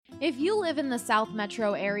If you live in the South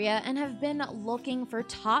Metro area and have been looking for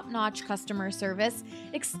top-notch customer service,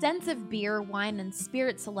 extensive beer, wine, and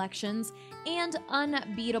spirit selections, and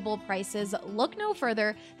unbeatable prices, look no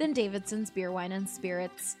further than Davidson's Beer, Wine, and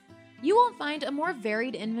Spirits. You won't find a more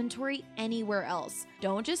varied inventory anywhere else.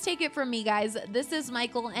 Don't just take it from me, guys. This is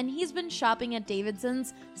Michael, and he's been shopping at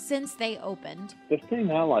Davidson's since they opened. The thing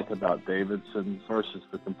I like about Davidson's versus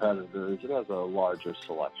the competitor is it has a larger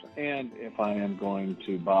selection. And if I am going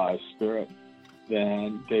to buy spirit,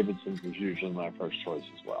 then Davidson's is usually my first choice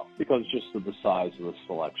as well, because just of the size of the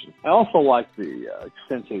selection. I also like the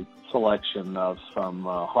extensive selection of some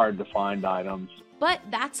hard-to-find items. But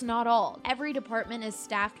that's not all. Every department is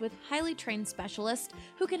staffed with highly trained specialists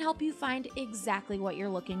who can help you find exactly what you're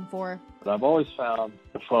looking for. But I've always found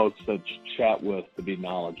the folks that you chat with to be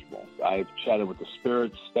knowledgeable. I've chatted with the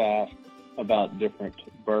spirits staff about different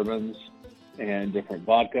bourbons and different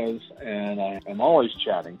vodkas, and I am always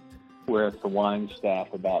chatting with the wine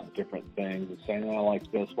staff about different things and saying, I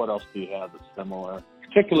like this, what else do you have that's similar?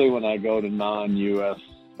 Particularly when I go to non-U.S.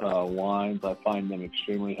 wines, I find them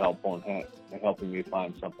extremely helpful in helping me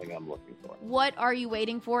find something I'm looking for. What are you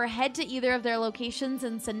waiting for? Head to either of their locations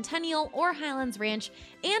in Centennial or Highlands Ranch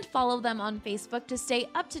and follow them on Facebook to stay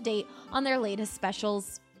up to date on their latest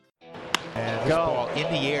specials. And this ball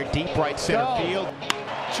in the air, deep right center field.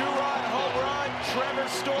 Two-run home run, Trevor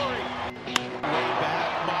Story. Way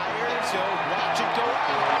back, Myers, he'll watch it go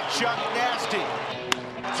out. Chuck Nasty.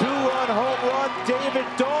 Two-run home run,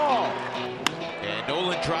 David Dahl. And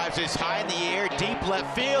Nolan drives this high in the air, deep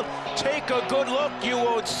left field. Take a good look, you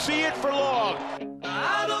won't see it for long.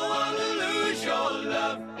 I don't want to lose your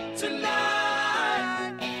love tonight.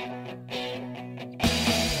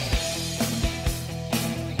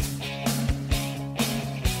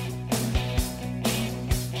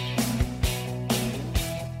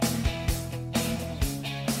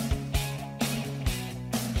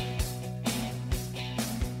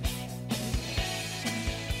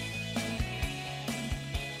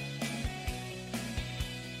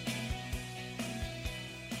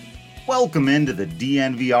 Welcome into the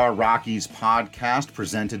DNVR Rockies podcast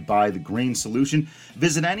presented by The Green Solution.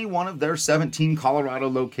 Visit any one of their 17 Colorado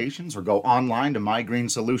locations or go online to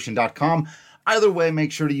mygreensolution.com. Either way,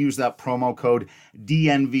 make sure to use that promo code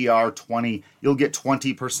DNVR20. You'll get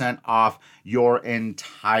 20% off your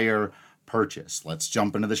entire purchase. Let's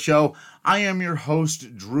jump into the show. I am your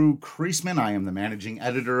host, Drew Kreisman. I am the managing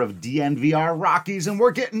editor of DNVR Rockies, and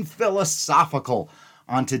we're getting philosophical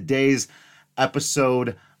on today's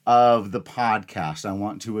episode of the podcast. I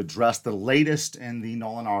want to address the latest in the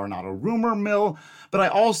Nolan Arenado rumor mill, but I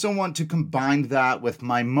also want to combine that with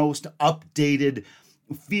my most updated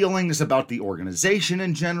feelings about the organization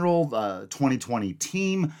in general, the 2020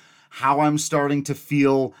 team, how I'm starting to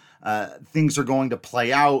feel things are going to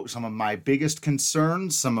play out, some of my biggest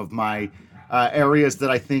concerns, some of my areas that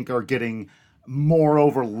I think are getting more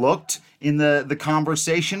overlooked in the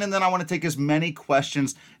conversation, and then I want to take as many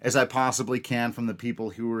questions as I possibly can from the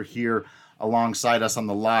people who are here alongside us on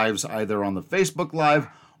the lives, either on the Facebook Live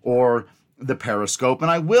or the Periscope.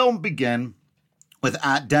 And I will begin with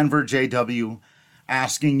 @DenverJW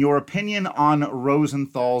asking your opinion on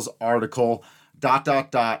Rosenthal's article, ...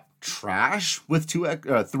 trash, with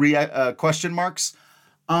three question marks.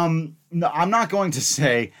 No, I'm not going to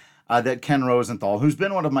say that Ken Rosenthal, who's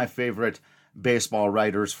been one of my favorite baseball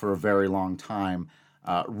writers for a very long time,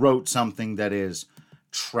 wrote something that is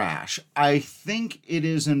trash. I think it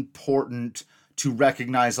is important to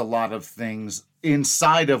recognize a lot of things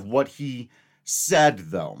inside of what he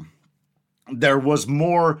said, though. There was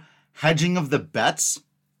more hedging of the bets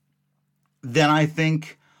than I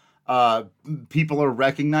think people are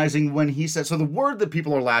recognizing when he said. So the word that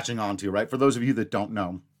people are latching onto, right, for those of you that don't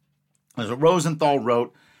know, is what Rosenthal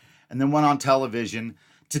wrote and then went on television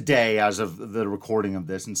today, as of the recording of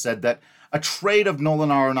this, and said that a trade of Nolan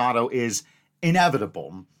Arenado is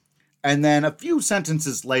inevitable. And then a few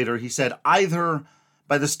sentences later, he said either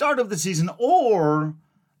by the start of the season or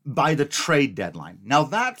by the trade deadline. Now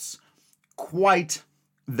that's quite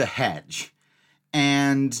the hedge.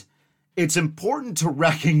 And it's important to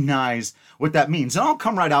recognize what that means. And I'll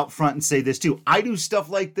come right out front and say this too. I do stuff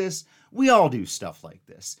like this. We all do stuff like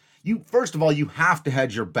this. First of all, you have to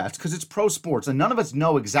hedge your bets because it's pro sports and none of us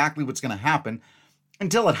know exactly what's going to happen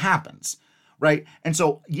until it happens, right? And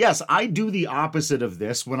so, yes, I do the opposite of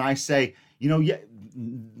this when I say,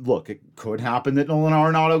 look, it could happen that Nolan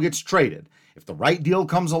Arenado gets traded. If the right deal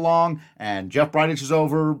comes along and Jeff Bridich is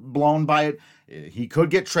overblown by it, he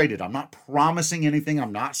could get traded. I'm not promising anything.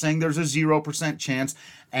 I'm not saying there's a 0% chance.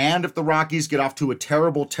 And if the Rockies get off to a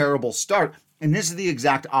terrible, terrible start, and this is the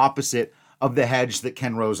exact opposite of the hedge that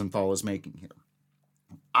Ken Rosenthal is making here.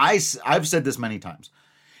 I've said this many times.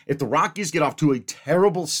 If the Rockies get off to a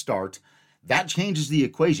terrible start, that changes the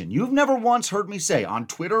equation. You've never once heard me say on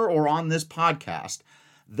Twitter or on this podcast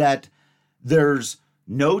that there's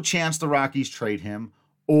no chance the Rockies trade him,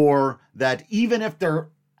 or that even if they're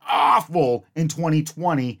awful in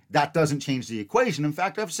 2020, that doesn't change the equation. In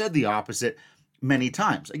fact, I've said the opposite many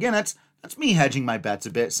times. Again, that's me hedging my bets a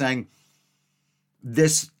bit, saying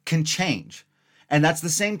this can change. And that's the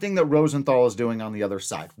same thing that Rosenthal is doing on the other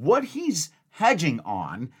side. What he's hedging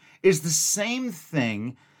on is the same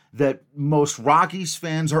thing that most Rockies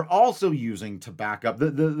fans are also using to back up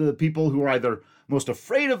the people who are either most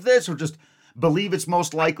afraid of this or just believe it's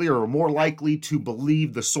most likely or are more likely to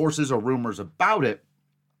believe the sources or rumors about it,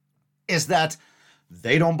 is that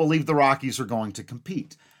they don't believe the Rockies are going to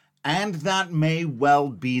compete. And that may well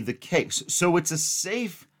be the case. So it's a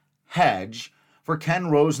safe hedge for Ken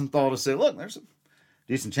Rosenthal to say, look, there's a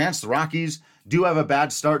decent chance the Rockies do have a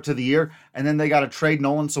bad start to the year, and then they got to trade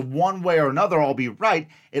Nolan. So one way or another, I'll be right.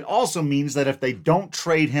 It also means that if they don't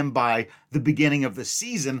trade him by the beginning of the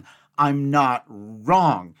season, I'm not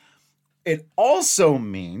wrong. It also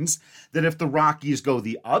means that if the Rockies go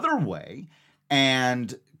the other way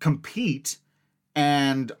and compete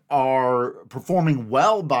and are performing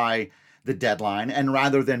well by the deadline, and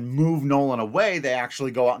rather than move Nolan away, they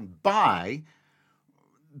actually go out and buy,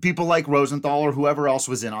 people like Rosenthal or whoever else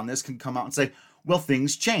was in on this can come out and say, well,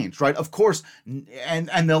 things changed, right? Of course,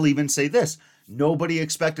 and they'll even say this, nobody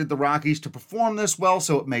expected the Rockies to perform this well,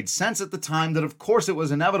 so it made sense at the time that, of course, it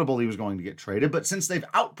was inevitable he was going to get traded, but since they've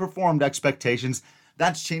outperformed expectations,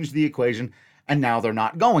 that's changed the equation, and now they're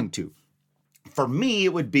not going to. For me,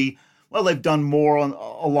 it would be, well, they've done more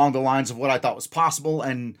along the lines of what I thought was possible,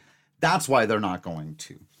 and that's why they're not going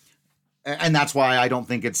to. And that's why I don't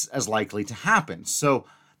think it's as likely to happen. So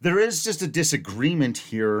there is just a disagreement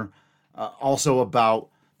here also about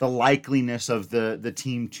the likeliness of the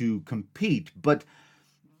team to compete. But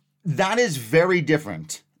that is very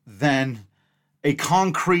different than a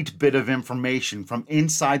concrete bit of information from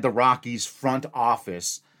inside the Rockies front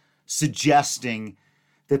office suggesting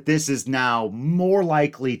that this is now more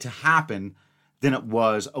likely to happen than it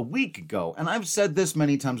was a week ago. And I've said this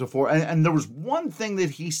many times before, and there was one thing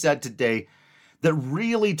that he said today that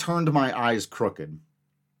really turned my eyes crooked.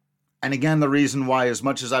 And again, the reason why, as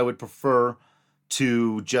much as I would prefer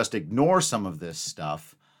to just ignore some of this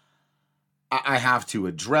stuff, I have to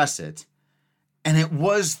address it. And it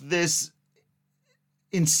was this,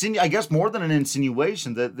 I guess more than an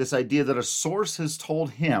insinuation, that this idea that a source has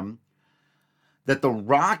told him that the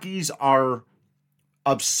Rockies are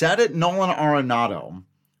upset at Nolan Arenado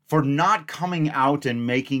for not coming out and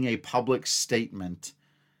making a public statement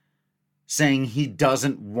saying he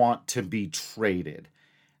doesn't want to be traded.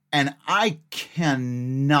 And I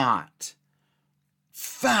cannot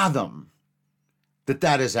fathom that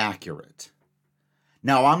that is accurate.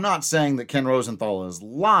 Now, I'm not saying that Ken Rosenthal is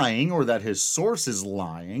lying or that his source is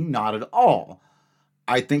lying, not at all.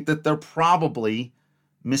 I think that they're probably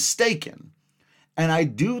mistaken. And I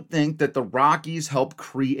do think that the Rockies help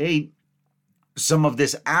create some of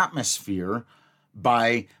this atmosphere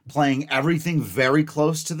by playing everything very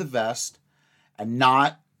close to the vest and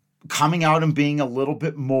not coming out and being a little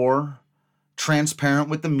bit more transparent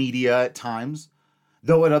with the media at times.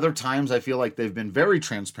 Though at other times I feel like they've been very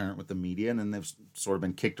transparent with the media and then they've sort of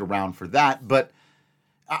been kicked around for that. But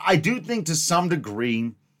I do think to some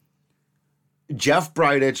degree, Jeff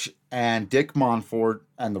Bridich and Dick Monfort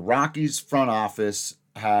and the Rockies front office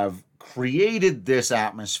have created this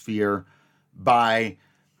atmosphere by,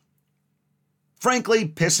 frankly,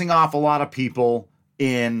 pissing off a lot of people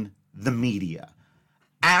in the media.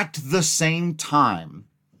 At the same time,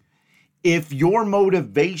 if your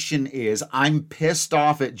motivation is, I'm pissed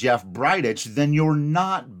off at Jeff Bridich, then you're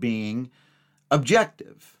not being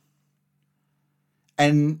objective.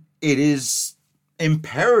 And it is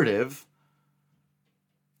imperative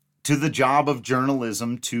to the job of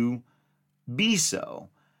journalism to be so.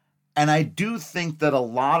 And I do think that a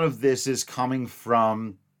lot of this is coming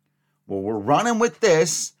from, well, we're running with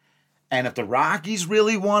this, and if the Rockies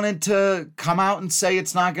really wanted to come out and say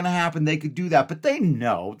it's not going to happen, they could do that. But they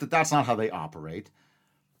know that that's not how they operate.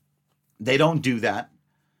 They don't do that.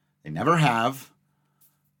 They never have.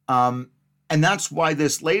 And that's why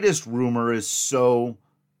this latest rumor is so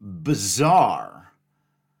bizarre.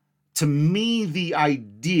 To me, the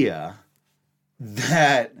idea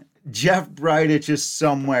that Jeff Bridich is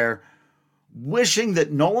somewhere wishing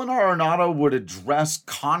that Nolan Arenado would address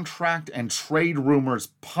contract and trade rumors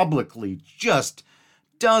publicly just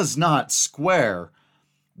does not square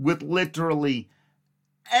with literally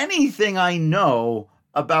anything I know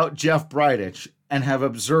about Jeff Bridich and have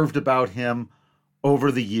observed about him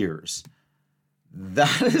over the years,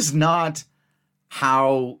 that is not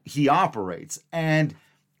how he operates. And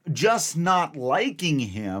just not liking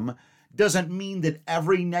him doesn't mean that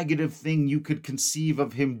every negative thing you could conceive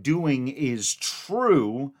of him doing is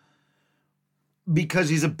true because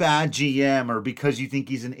he's a bad GM or because you think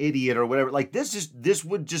he's an idiot or whatever. Like, this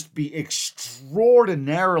would just be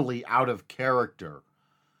extraordinarily out of character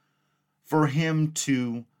for him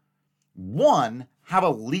to, one, have a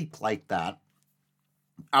leak like that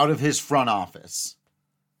out of his front office,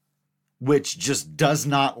 which just does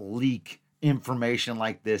not leak information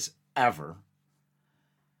like this ever.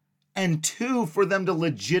 And two, for them to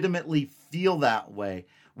legitimately feel that way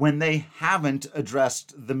when they haven't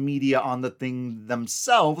addressed the media on the thing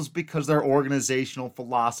themselves, because their organizational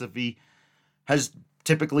philosophy has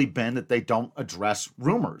typically been that they don't address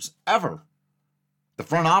rumors, ever. The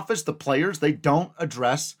front office, the players, they don't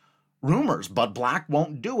address rumors. Bud Black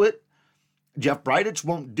won't do it. Jeff Bridich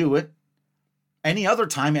won't do it. Any other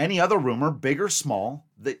time, any other rumor, big or small,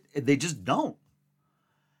 they just don't.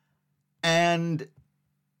 And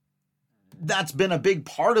that's been a big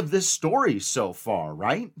part of this story so far,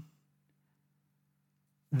 right?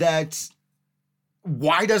 That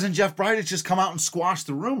why doesn't Jeff Bridich just come out and squash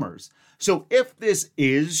the rumors? So if this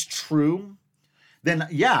is true, then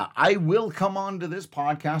yeah, I will come on to this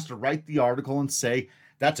podcast to write the article and say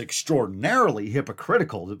that's extraordinarily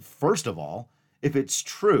hypocritical, first of all, if it's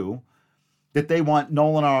true that they want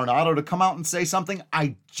Nolan Arenado to come out and say something.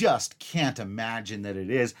 I just can't imagine that it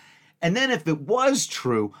is. And then if it was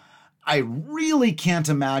true, I really can't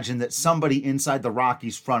imagine that somebody inside the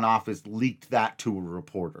Rockies front office leaked that to a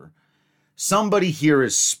reporter. Somebody here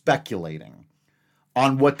is speculating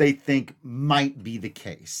on what they think might be the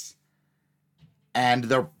case. And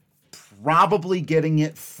they're probably getting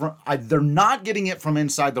it from, they're not getting it from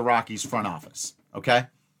inside the Rockies front office. Okay?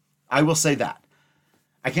 I will say that.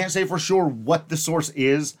 I can't say for sure what the source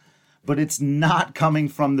is, but it's not coming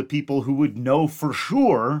from the people who would know for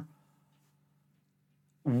sure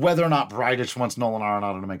whether or not Bridich wants Nolan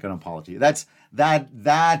Arenado to make an apology. That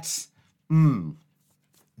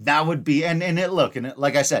would be,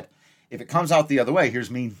 like I said, if it comes out the other way,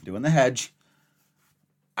 here's me doing the hedge.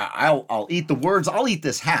 I'll eat the words. I'll eat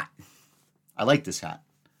this hat. I like this hat.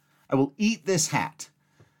 I will eat this hat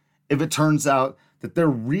if it turns out that there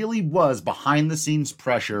really was behind the scenes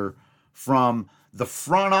pressure from the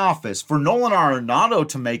front office for Nolan Arenado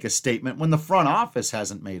to make a statement when the front office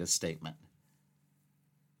hasn't made a statement.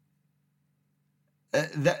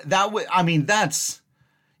 That's,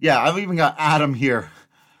 yeah, I've even got Adam here.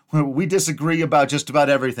 We disagree about just about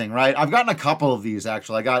everything, right? I've gotten a couple of these,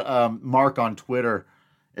 actually. I got Mark on Twitter.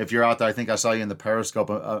 If you're out there, I think I saw you in the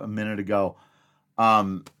Periscope a minute ago.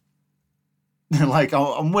 Like,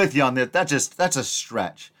 I'm with you on that. That's a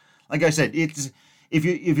stretch. Like I said, it's if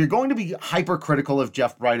you're going to be hypercritical of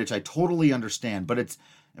Jeff Bridich, I totally understand, but it's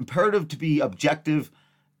imperative to be objective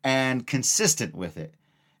and consistent with it.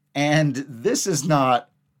 And this is not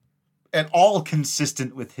at all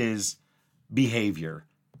consistent with his behavior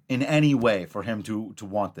in any way for him to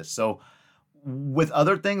want this. So with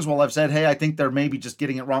other things, while I've said, hey, I think they're maybe just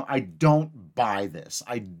getting it wrong, I don't buy this.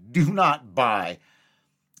 I do not buy.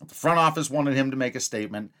 The front office wanted him to make a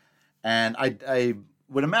statement, and I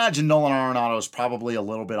would imagine Nolan Arenado is probably a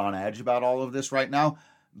little bit on edge about all of this right now.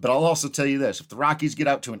 But I'll also tell you this. If the Rockies get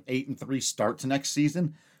out to an 8-3 start to next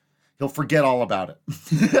season, he'll forget all about it.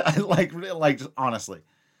 like honestly.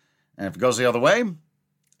 And if it goes the other way,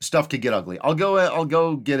 stuff could get ugly. I'll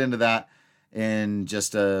go get into that in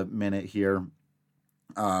just a minute here.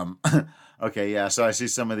 Okay, yeah. So I see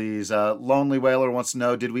some of these. Lonely Whaler wants to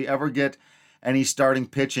know: did we ever get any starting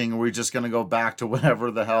pitching? Or are we just going to go back to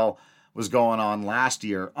whatever the hell was going on last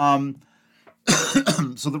year?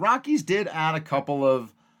 So the Rockies did add a couple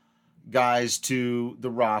of guys to the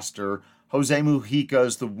roster. Jose Mujica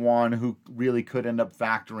is the one who really could end up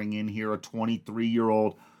factoring in here, a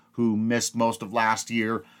 23-year-old who missed most of last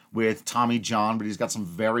year with Tommy John, but he's got some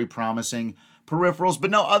very promising peripherals.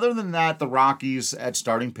 But no, other than that, the Rockies at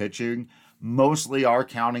starting pitching mostly are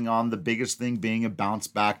counting on the biggest thing being a bounce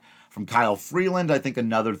back from Kyle Freeland. I think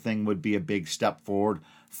another thing would be a big step forward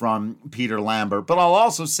from Peter Lambert. But I'll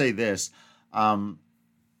also say this.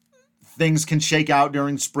 Things can shake out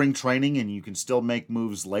during spring training, and you can still make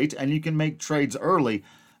moves late, and you can make trades early.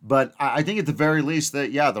 But I think at the very least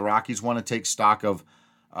that, yeah, the Rockies want to take stock of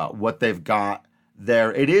what they've got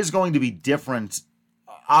there. It is going to be different,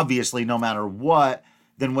 obviously, no matter what,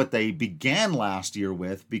 than what they began last year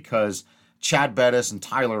with, because Chad Bettis and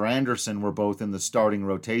Tyler Anderson were both in the starting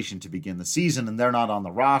rotation to begin the season, and they're not on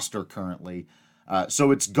the roster currently.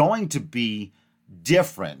 So it's going to be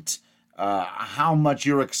different. How much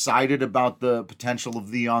you're excited about the potential of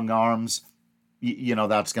the young arms,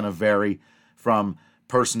 that's going to vary from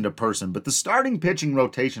person to person. But the starting pitching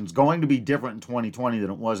rotation is going to be different in 2020 than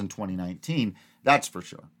it was in 2019. That's for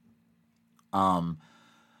sure.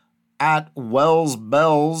 At Wells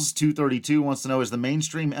Bells 232 wants to know, is the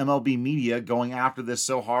mainstream MLB media going after this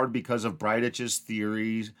so hard because of Breidich's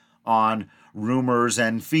theories on rumors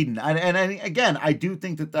and feeding? And again, I do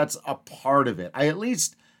think that that's a part of it. I at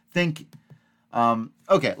least think,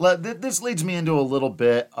 this leads me into a little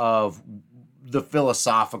bit of the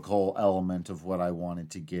philosophical element of what I wanted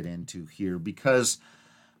to get into here, because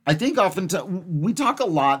I think oftentimes we talk a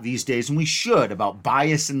lot these days, and we should, about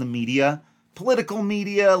bias in the media. Political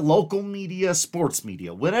media, local media, sports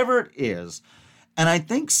media, whatever it is. And I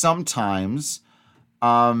think sometimes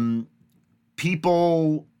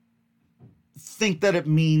people think that it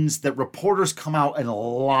means that reporters come out and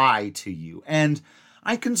lie to you. And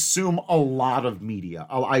I consume a lot of media.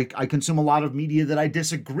 I consume a lot of media that I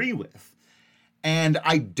disagree with. And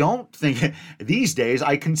I don't think these days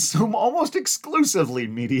I consume almost exclusively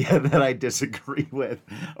media that I disagree with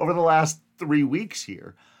over the last 3 weeks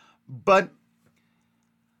here. But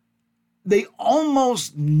they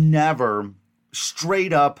almost never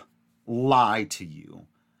straight up lie to you.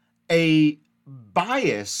 A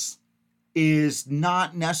bias is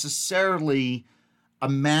not necessarily a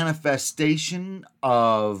manifestation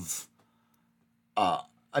of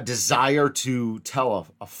a desire to tell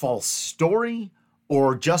a false story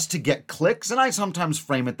or just to get clicks. And I sometimes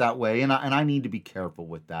frame it that way, and I need to be careful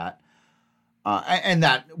with that. And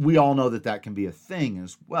that we all know that can be a thing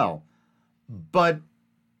as well. But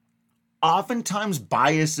oftentimes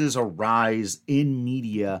biases arise in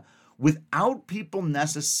media without people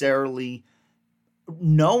necessarily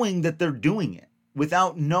knowing that they're doing it,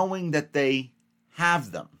 without knowing that they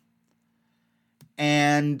have them.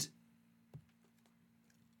 And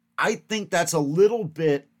I think that's a little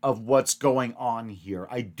bit of what's going on here.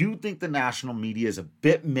 I do think the national media is a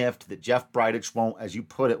bit miffed that Jeff Bridich won't, as you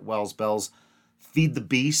put it, Wells Bells, feed the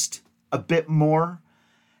beast a bit more.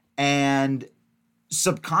 And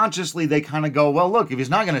subconsciously they kind of go, well, look, if he's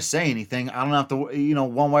not going to say anything, I don't have to,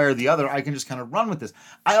 one way or the other, I can just kind of run with this.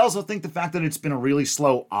 I also think the fact that it's been a really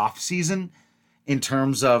slow off season in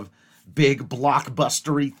terms of big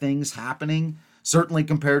blockbustery things happening, certainly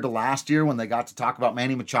compared to last year when they got to talk about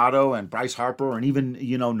Manny Machado and Bryce Harper and even,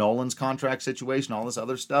 Nolan's contract situation, all this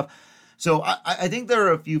other stuff. So I think there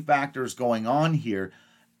are a few factors going on here.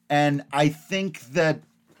 And I think that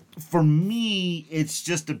for me, it's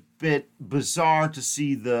just a bit bizarre to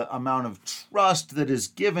see the amount of trust that is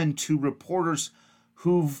given to reporters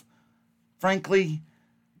who've, frankly,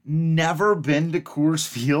 never been to Coors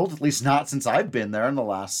Field, at least not since I've been there in the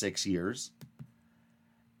last 6 years,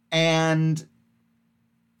 and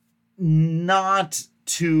not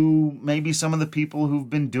to maybe some of the people who've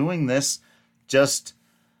been doing this just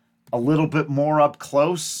a little bit more up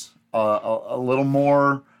close, a little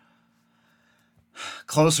more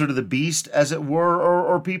closer to the beast, as it were,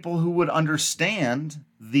 or people who would understand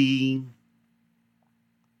the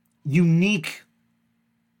unique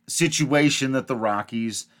situation that the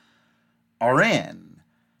Rockies are in.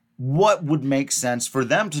 What would make sense for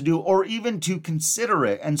them to do, or even to consider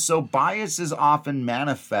it. And so biases often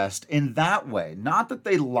manifest in that way. Not that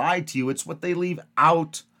they lie to you, it's what they leave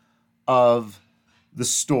out of the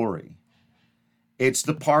story. It's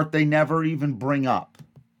the part they never even bring up,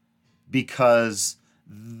 because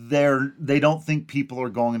they don't think people are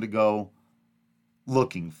going to go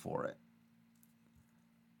looking for it.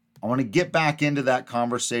 I want to get back into that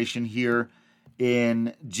conversation here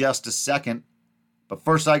in just a second. But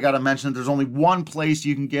first, I got to mention that there's only one place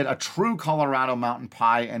you can get a true Colorado mountain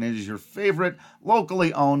pie, and it is your favorite,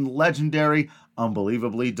 locally owned, legendary,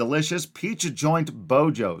 unbelievably delicious pizza joint,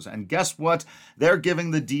 Bojo's. And guess what? They're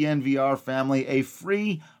giving the DNVR family a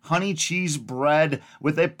free honey cheese bread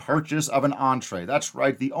with a purchase of an entree. That's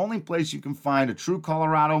right, the only place you can find a true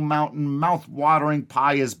Colorado mountain mouth-watering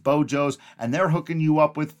pie is Bojo's, and they're hooking you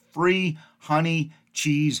up with free honey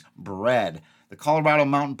cheese bread. The Colorado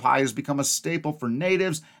mountain pie has become a staple for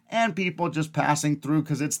natives and people just passing through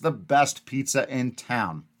because it's the best pizza in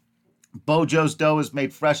town. Bojo's dough is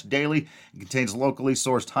made fresh daily and contains locally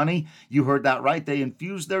sourced honey. You heard that right. They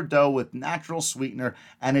infuse their dough with natural sweetener,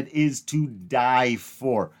 and it is to die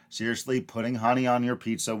for. Seriously, putting honey on your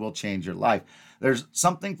pizza will change your life. There's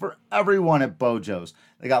something for everyone at Bojo's.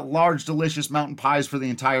 They got large, delicious mountain pies for the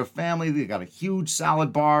entire family. They got a huge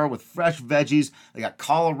salad bar with fresh veggies. They got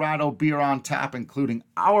Colorado beer on tap, including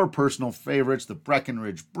our personal favorites, the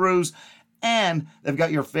Breckenridge Brews. And they've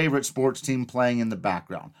got your favorite sports team playing in the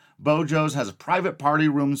background. Bojo's has private party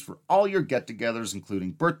rooms for all your get-togethers,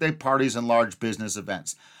 including birthday parties and large business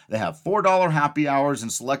events. They have $4 happy hours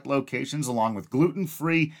in select locations, along with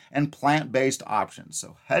gluten-free and plant-based options.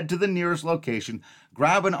 So head to the nearest location,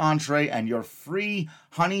 grab an entree and your free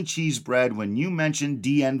honey cheese bread when you mention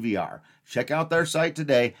DNVR. Check out their site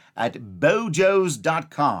today at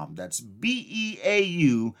bojos.com. That's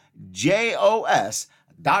BEAUJOS.com,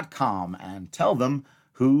 and tell them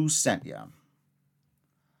who sent you.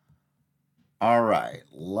 All right,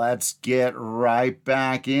 let's get right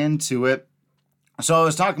back into it. So I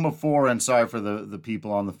was talking before, and sorry for the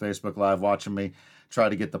people on the Facebook Live watching me try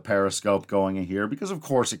to get the Periscope going in here, because of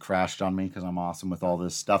course it crashed on me because I'm awesome with all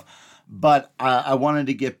this stuff. But I wanted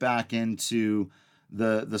to get back into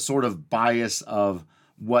the sort of bias of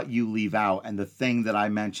what you leave out, and the thing that I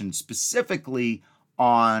mentioned specifically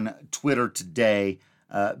on Twitter today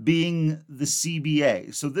being the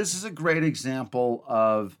CBA. So this is a great example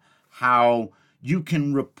of how you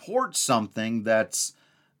can report something that's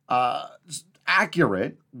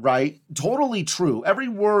accurate, right? Totally true. Every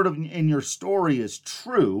word in your story is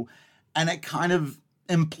true, and it kind of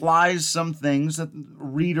implies some things that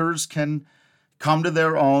readers can come to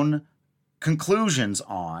their own conclusions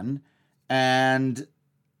on, and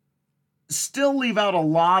still leave out a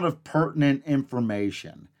lot of pertinent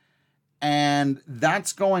information. And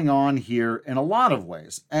that's going on here in a lot of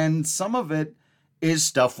ways. And some of it is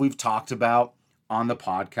stuff we've talked about on the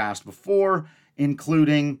podcast before,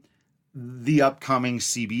 including the upcoming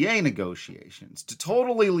CBA negotiations. To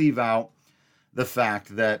totally leave out the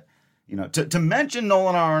fact that, you know, to mention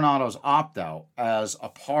Nolan Arenado's opt-out as a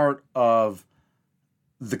part of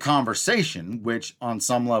the conversation, which on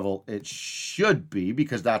some level it should be,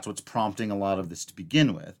 because that's what's prompting a lot of this to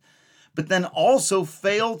begin with. But then also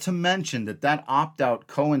fail to mention that that opt-out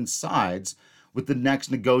coincides with the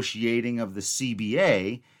next negotiating of the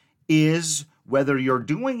CBA, is, whether you're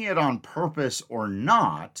doing it on purpose or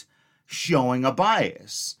not, showing a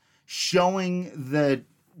bias, showing that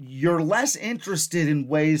you're less interested in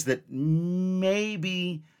ways that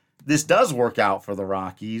maybe this does work out for the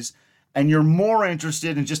Rockies, and you're more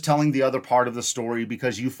interested in just telling the other part of the story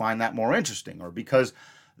because you find that more interesting, or because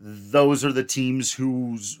those are the teams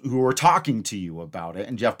who are talking to you about it,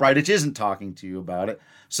 and Jeff Bridich isn't talking to you about it.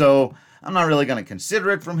 So I'm not really going to consider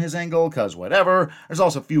it from his angle, because whatever. There's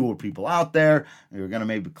also fewer people out there who are going to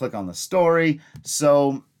maybe click on the story.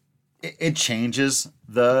 So it changes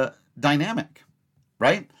the dynamic,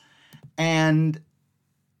 right? And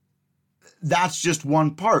that's just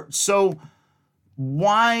one part. So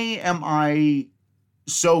why am I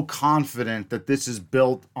so confident that this is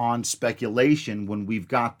built on speculation when we've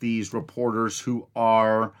got these reporters who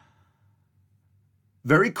are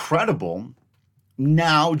very credible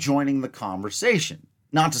now joining the conversation?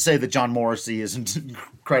 Not to say that John Morrissey isn't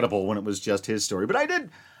credible when it was just his story, but I did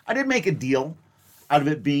make a deal out of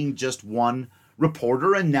it being just one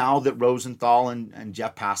reporter, and now that Rosenthal and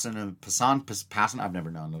Jeff Passan and Passan, I've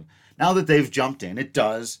never known them, now that they've jumped in, it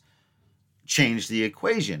does change the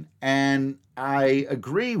equation. And I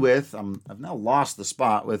agree with, I've now lost the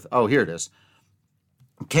spot with, oh, here it is.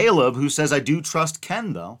 Caleb, who says, I do trust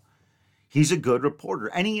Ken, though. He's a good reporter.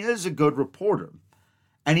 And he is a good reporter.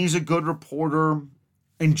 And he's a good reporter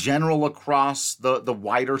in general across the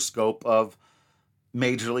wider scope of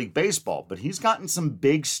Major League Baseball. But he's gotten some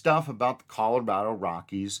big stuff about the Colorado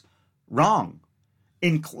Rockies wrong,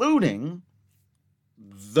 including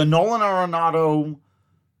the Nolan Arenado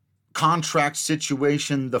contract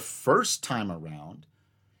situation the first time around.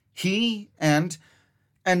 He and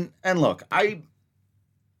look, I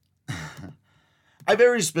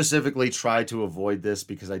very specifically try to avoid this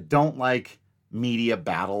because I don't like media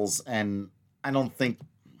battles, and I don't think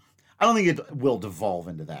it will devolve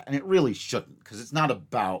into that, and it really shouldn't, because it's not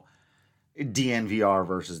about DNVR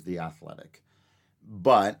versus The Athletic.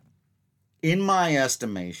 But in my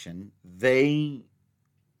estimation, they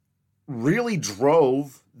really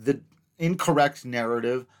drove the incorrect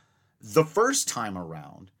narrative the first time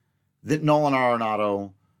around that Nolan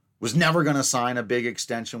Arenado was never going to sign a big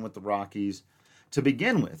extension with the Rockies to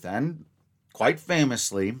begin with. And quite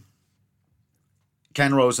famously,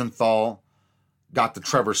 Ken Rosenthal got the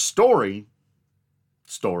Trevor Story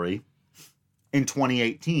in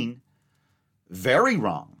 2018, very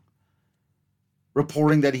wrong,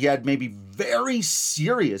 reporting that he had maybe very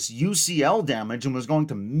serious UCL damage and was going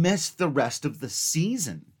to miss the rest of the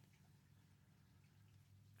season.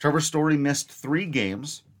 Trevor Story missed 3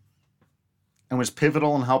 games and was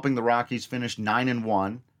pivotal in helping the Rockies finish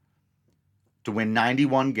 9-1 to win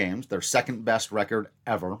 91 games, their second best record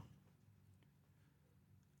ever,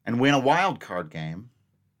 and win a wild card game.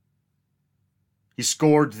 He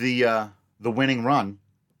scored the winning run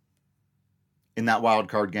in that wild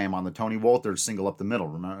card game on the Tony Wolters single up the middle.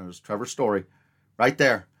 Remember, it was Trevor Story right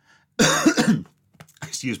there.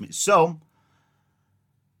 Excuse me. So,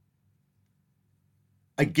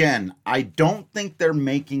 again, I don't think they're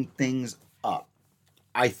making things up.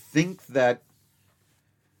 I think that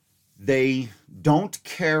they don't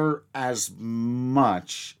care as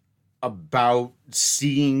much about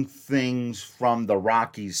seeing things from the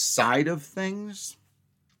Rockies' side of things.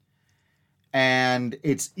 And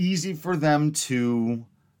it's easy for them to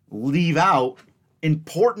leave out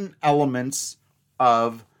important elements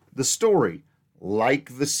of the story,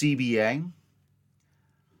 like the CBA,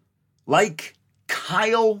 like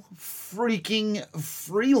Kyle freaking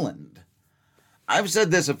Freeland. I've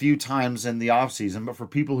said this a few times in the offseason, but for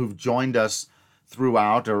people who've joined us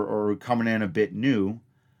throughout or coming in a bit new,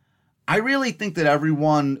 I really think that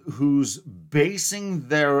everyone who's basing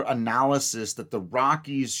their analysis that the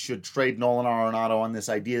Rockies should trade Nolan Arenado on this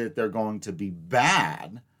idea that they're going to be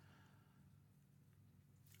bad,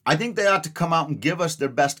 I think they ought to come out and give us their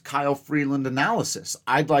best Kyle Freeland analysis.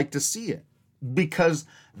 I'd like to see it, because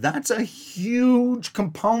that's a huge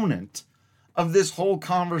component of this whole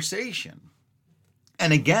conversation.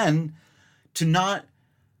 And again, to not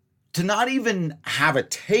even have a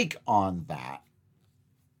take on that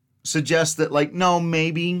suggests that, like, no,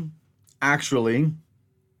 maybe actually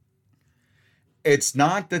it's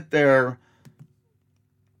not that they're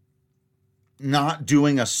not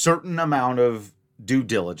doing a certain amount of due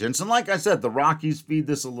diligence. And like I said, the Rockies feed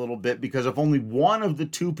this a little bit, because if only one of the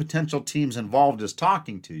 2 potential teams involved is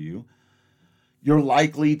talking to you, you're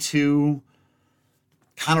likely to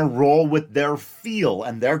kind of roll with their feel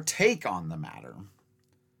and their take on the matter.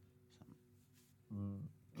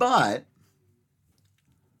 But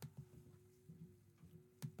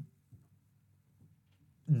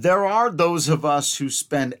there are those of us who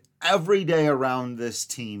spend every day around this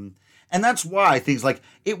team, and that's why things like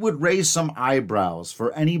it would raise some eyebrows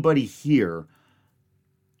for anybody here,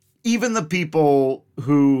 even the people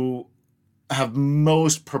who have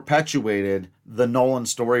most perpetuated the Nolan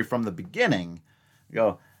story from the beginning,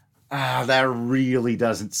 go, that really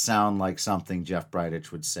doesn't sound like something Jeff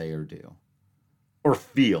Bridich would say or do or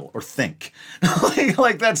feel or think.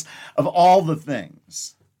 like that's, of all the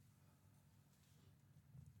things.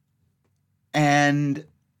 And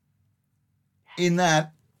in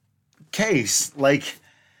that case, like,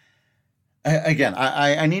 again,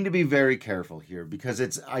 I need to be very careful here, because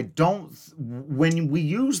when we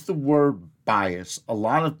use the word bias, a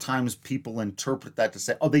lot of times people interpret that to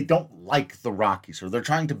say, oh, they don't like the Rockies, or they're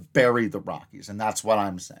trying to bury the Rockies. And that's what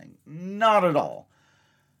I'm saying. Not at all.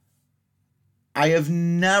 I have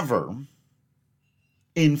never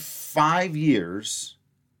in 5 years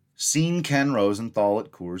seen Ken Rosenthal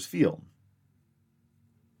at Coors Field,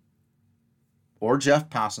 or Jeff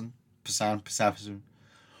Passan,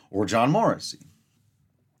 or John Morrissey.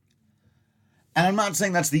 And I'm not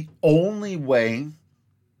saying that's the only way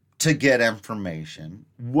to get information.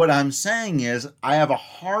 What I'm saying is I have a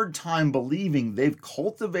hard time believing they've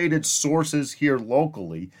cultivated sources here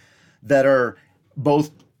locally that are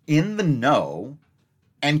both in the know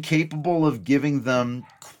and capable of giving them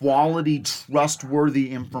quality, trustworthy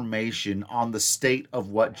information on the state of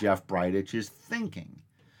what Jeff Bridich is thinking.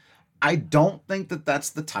 I don't think that that's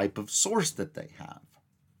the type of source that they have.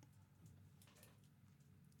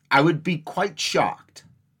 I would be quite shocked,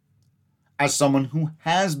 as someone who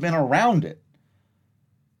has been around it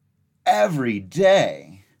every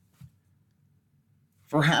day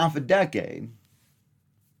for half a decade.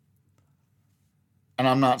 And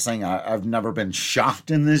I'm not saying I've never been shocked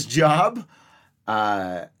in this job,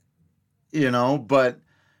 but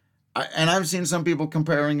I've seen some people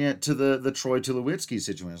comparing it to the Troy Tulowitzki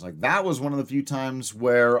situation. Like, that was one of the few times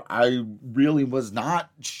where I really was not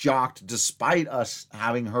shocked, despite us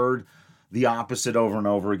having heard the opposite over and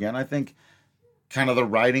over again. I think kind of the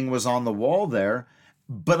writing was on the wall there.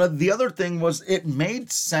 But the other thing was, it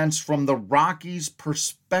made sense from the Rockies'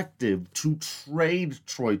 perspective to trade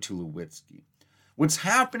Troy Tulowitzki. What's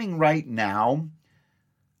happening right now,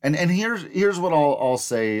 and here's what I'll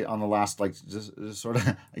say on the last, like, just sort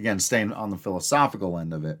of, again, staying on the philosophical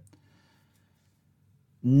end of it.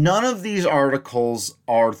 none of these articles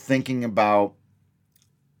are thinking about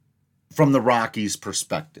from the Rockies'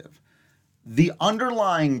 perspective. The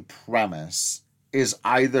underlying premise is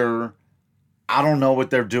either, I don't know what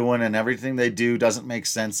they're doing and everything they do doesn't make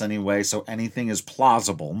sense anyway, so anything is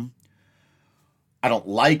plausible. I don't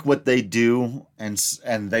like what they do and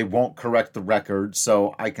they won't correct the record,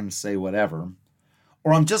 so I can say whatever.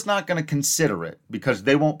 Or I'm just not going to consider it because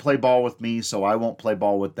they won't play ball with me, so I won't play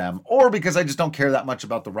ball with them. Or because I just don't care that much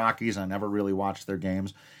about the Rockies and I never really watched their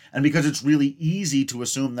games. And because it's really easy to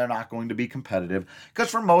assume they're not going to be competitive, because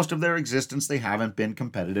for most of their existence, they haven't been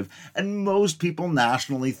competitive. And most people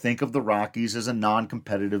nationally think of the Rockies as a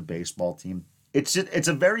non-competitive baseball team. It's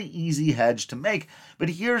a very easy hedge to make. But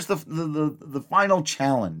here's the final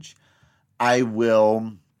challenge I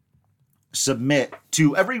will submit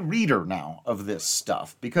to every reader now of this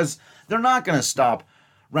stuff, because they're not going to stop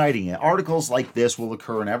writing it. Articles like this will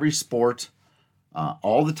occur in every sport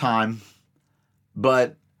all the time.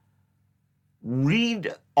 But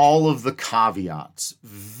read all of the caveats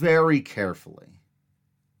very carefully.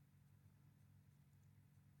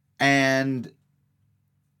 And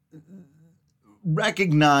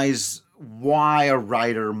recognize why a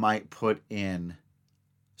writer might put in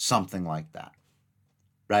something like that,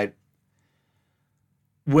 right?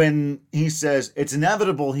 When he says it's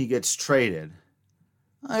inevitable he gets traded,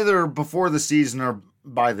 either before the season or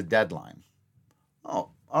by the deadline. Oh,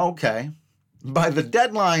 okay. By the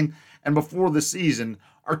deadline and before the season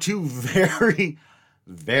are two very,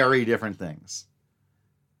 very different things.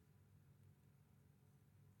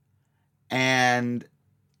 And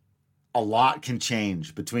a lot can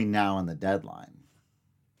change between now and the deadline.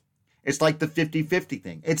 It's like the 50-50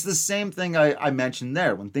 thing. It's the same thing I mentioned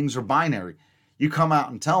there. When things are binary, you come out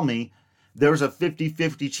and tell me there's a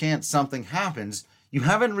 50-50 chance something happens. You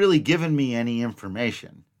haven't really given me any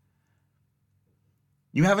information.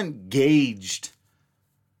 You haven't gauged.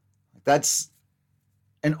 That's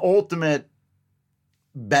an ultimate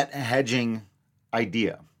bet hedging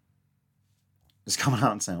idea. Just coming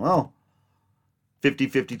out and saying, well,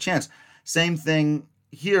 50-50 chance. Same thing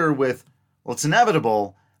here with, well, it's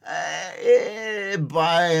inevitable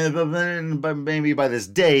by maybe by this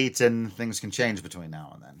date, and things can change between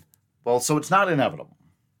now and then. Well, so it's not inevitable.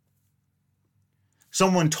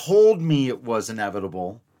 Someone told me it was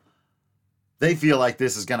inevitable. They feel like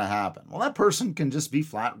this is going to happen. Well, that person can just be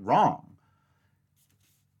flat wrong.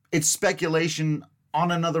 It's speculation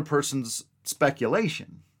on another person's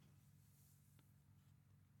speculation.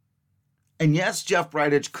 And yes, Jeff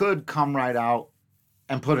Bridich could come right out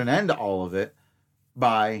and put an end to all of it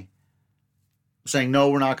by saying, no,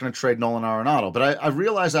 we're not going to trade Nolan Arenado. But I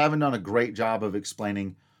realize I haven't done a great job of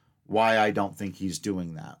explaining why I don't think he's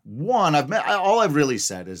doing that. One, all I've really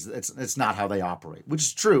said is it's not how they operate, which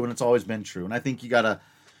is true, and it's always been true. And I think you got to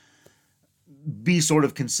be sort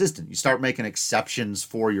of consistent. You start making exceptions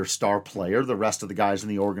for your star player. The rest of the guys in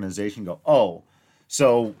the organization go, oh,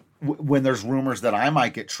 so when there's rumors that I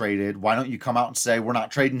might get traded, why don't you come out and say we're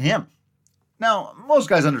not trading him? Now, most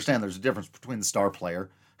guys understand there's a difference between the star player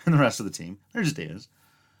and the rest of the team. There just is.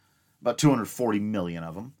 About 240 million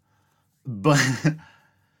of them.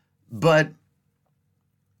 But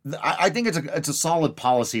I think it's a solid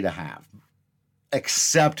policy to have,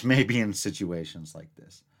 except maybe in situations like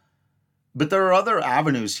this. But there are other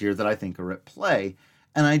avenues here that I think are at play,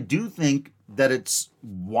 and I do think that it's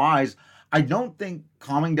wise. I don't think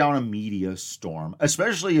calming down a media storm,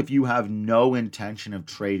 especially if you have no intention of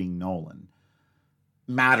trading Nolan,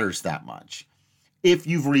 matters that much if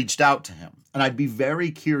you've reached out to him. And I'd be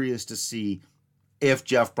very curious to see if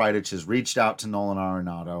Jeff Bridich has reached out to Nolan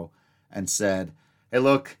Arenado and said, hey,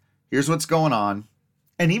 look, here's what's going on.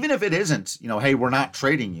 And even if it isn't, hey, we're not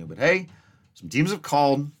trading you, but hey, some teams have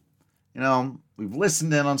called, we've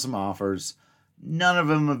listened in on some offers. None of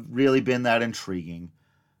them have really been that intriguing.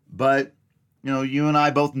 But, you and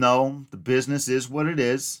I both know the business is what it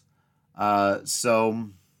is. So,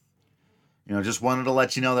 just wanted to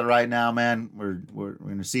let you know that right now, man, we're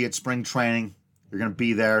going to see you at spring training. You're going to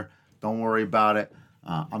be there. Don't worry about it.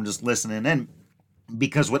 I'm just listening in.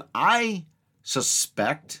 Because what I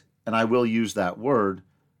suspect, and I will use that word,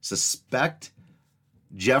 suspect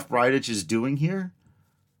Jeff Bridich is doing here,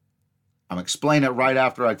 I'm explaining it right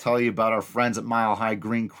after I tell you about our friends at Mile High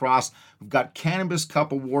Green Cross. We've got Cannabis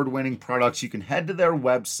Cup award-winning products. You can head to their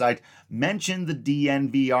website, mention the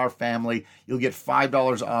DNVR family. You'll get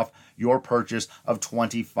 $5 off your purchase of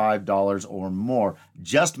 $25 or more.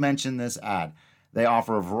 Just mention this ad. They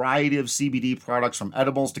offer a variety of CBD products from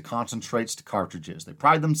edibles to concentrates to cartridges. They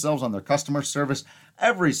pride themselves on their customer service.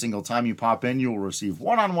 Every single time you pop in, you will receive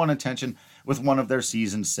one-on-one attention with one of their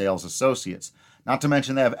seasoned sales associates. Not to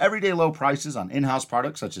mention they have everyday low prices on in-house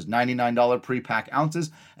products such as $99 pre-pack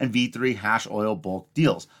ounces and V3 hash oil bulk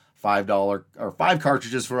deals. $5 or 5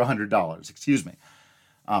 cartridges for $100, excuse me.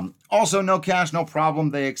 Also, no cash, no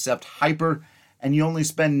problem. They accept Hyper, and you only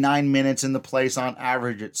spend 9 minutes in the place on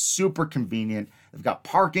average. It's super convenient. They've got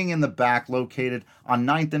parking in the back located on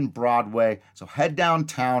 9th and Broadway. So head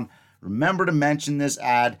downtown. Remember to mention this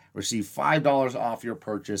ad. Receive $5 off your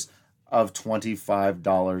purchase of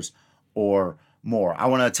 $25 or more. I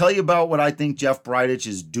want to tell you about what I think Jeff Bridich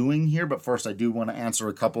is doing here, but first I do want to answer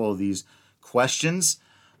a couple of these questions.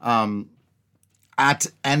 At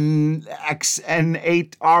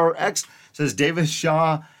NXN8RX says Davis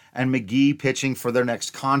Shaw and McGee pitching for their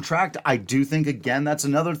next contract. I do think, again, that's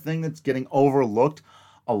another thing that's getting overlooked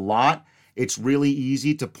a lot. It's really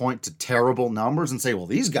easy to point to terrible numbers and say, well,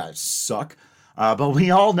 these guys suck. But we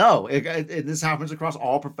all know this happens across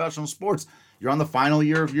all professional sports. You're on the final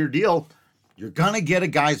year of your deal. You're going to get a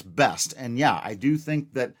guy's best. And yeah, I do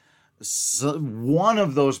think that one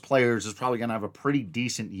of those players is probably going to have a pretty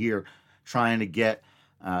decent year trying to get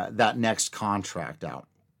that next contract out.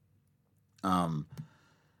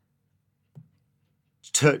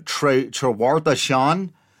 Trawartha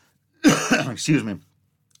Sean, excuse me,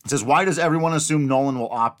 says, why does everyone assume Nolan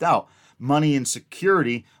will opt out? Money and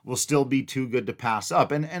security will still be too good to pass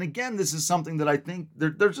up. And again, this is something that I think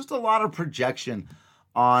there's just a lot of projection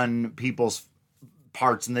on people's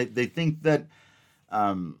parts. And they think that,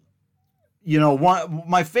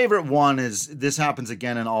 my favorite one is this happens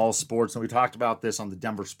again in all sports. And we talked about this on the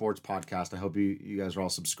Denver Sports Podcast. I hope you guys are all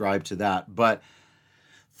subscribed to that. But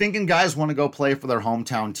thinking guys want to go play for their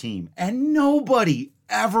hometown team, and nobody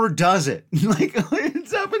ever does it. Like,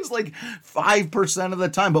 it happens like 5% of the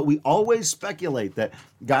time, but we always speculate that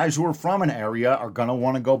guys who are from an area are going to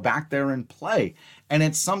want to go back there and play. And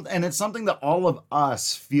it's something that all of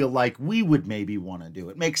us feel like we would maybe want to do.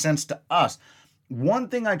 It makes sense to us. One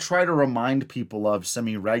thing I try to remind people of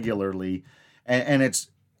semi-regularly, and it's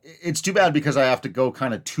too bad because I have to go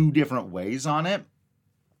kind of two different ways on it.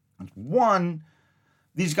 One,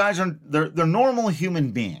 these guys they're normal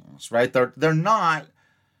human beings, right? They're not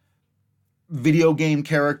video game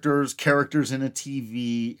characters in a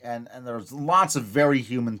TV, and there's lots of very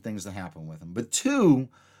human things that happen with them. But two,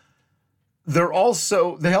 they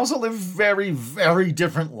also live very, very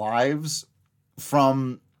different lives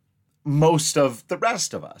from most of the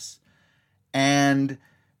rest of us. And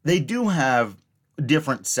they do have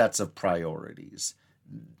different sets of priorities.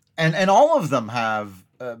 And all of them have,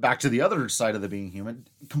 back to the other side of the being human,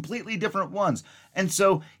 completely different ones. And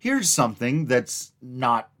so here's something that's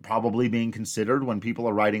not probably being considered when people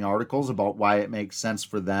are writing articles about why it makes sense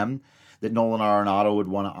for them that Nolan Arenado would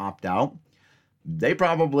want to opt out. They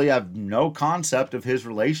probably have no concept of his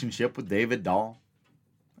relationship with David Dahl,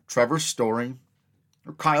 Trevor Story,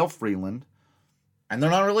 or Kyle Freeland, and they're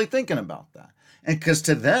not really thinking about that. And because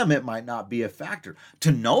to them, it might not be a factor.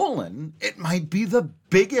 To Nolan, it might be the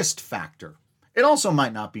biggest factor. It also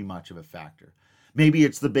might not be much of a factor. Maybe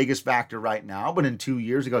it's the biggest factor right now, but in 2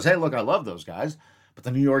 years, he goes, hey, look, I love those guys, but the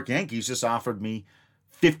New York Yankees just offered me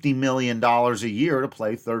 $50 million a year to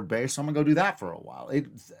play third base, so I'm going to go do that for a while.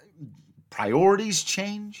 Priorities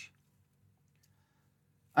change.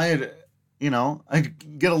 I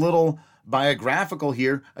get a little biographical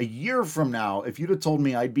here. A year from now, if you'd have told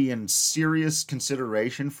me I'd be in serious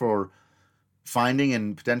consideration for finding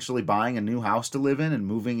and potentially buying a new house to live in and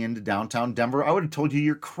moving into downtown Denver, I would have told you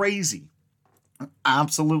you're crazy.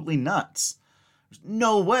 Absolutely nuts. There's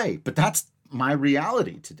no way. But that's my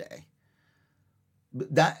reality today.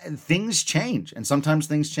 That things change, and sometimes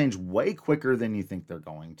things change way quicker than you think they're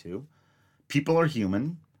going to. People are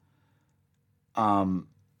human. Team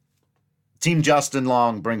Justin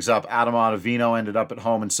Long brings up Adam Ottavino ended up at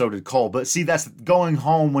home, and so did Cole. But see, that's going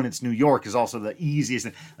home when it's New York is also the easiest.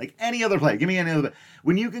 Like any other play, give me any other.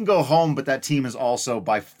 When you can go home, but that team is also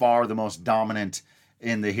by far the most dominant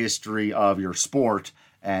in the history of your sport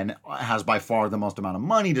and has by far the most amount of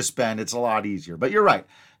money to spend, it's a lot easier. But you're right.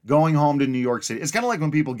 Going home to New York City, it's kind of like when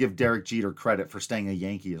people give Derek Jeter credit for staying a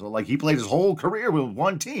Yankee. Like, he played his whole career with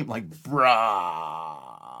one team. Like,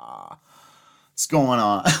 brah. What's going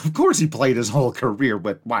on? Of course he played his whole career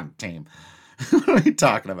with one team. What are we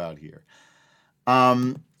talking about here?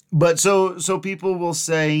 But so people will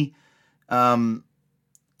say, as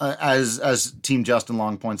Team Justin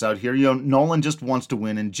Long points out here, Nolan just wants to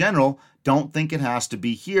win in general. Don't think it has to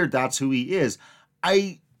be here. That's who he is.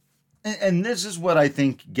 And this is what I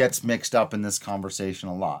think gets mixed up in this conversation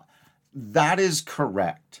a lot. That is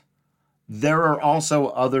correct. There are also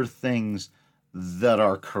other things that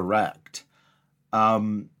are correct.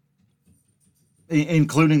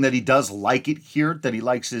 including that he does like it here, that he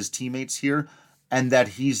likes his teammates here, and that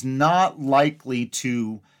he's not likely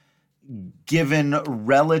to, given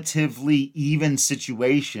relatively even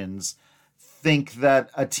situations, think that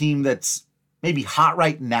a team that's maybe hot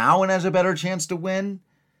right now and has a better chance to win.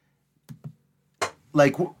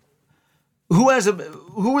 Like, who are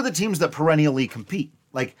the teams that perennially compete?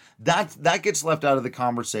 Like, that gets left out of the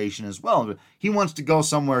conversation as well. He wants to go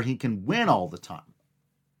somewhere he can win all the time.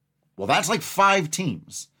 Well, that's like 5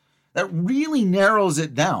 teams. That really narrows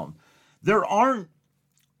it down. There aren't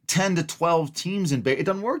 10 to 12 teams in it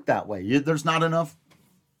doesn't work that way. There's not enough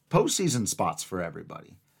postseason spots for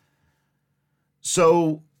everybody.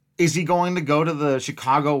 So is he going to go to the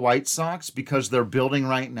Chicago White Sox because they're building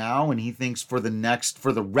right now and he thinks for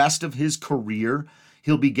the rest of his career,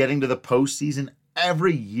 he'll be getting to the postseason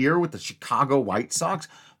every year with the Chicago White Sox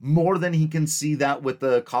more than he can see that with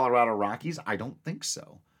the Colorado Rockies? I don't think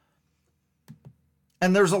so.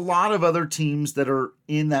 And there's a lot of other teams that are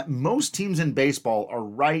in that. Most teams in baseball are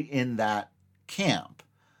right in that camp.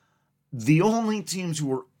 The only teams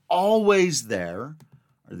who are always there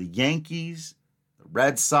are the Yankees, the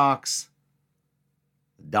Red Sox,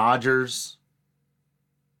 the Dodgers,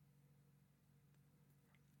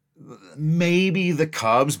 maybe the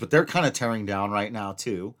Cubs, but they're kind of tearing down right now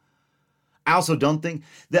too. I also don't think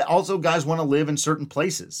that also guys want to live in certain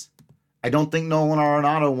places. I don't think Nolan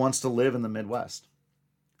Arenado wants to live in the Midwest.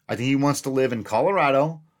 I think he wants to live in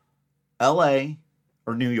Colorado, LA,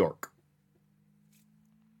 or New York.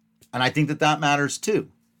 And I think that matters too.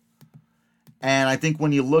 And I think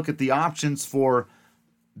when you look at the options for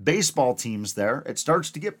baseball teams there, it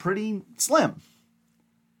starts to get pretty slim.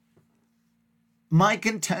 My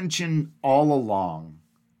contention all along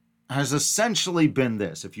has essentially been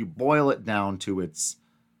this, if you boil it down to its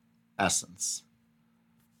essence.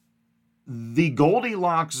 The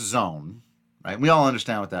Goldilocks zone, right? We all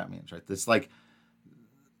understand what that means, right? It's like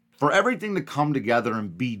for everything to come together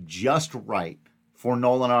and be just right for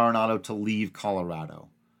Nolan Arenado to leave Colorado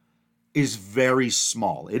is very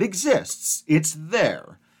small. It exists. It's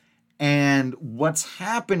there. And what's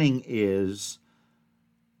happening is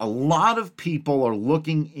a lot of people are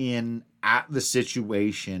looking in at the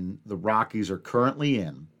situation the Rockies are currently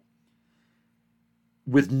in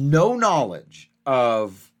with no knowledge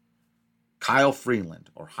of Kyle Freeland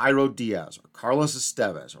or Jairo Diaz or Carlos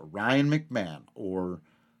Estevez or Ryan McMahon or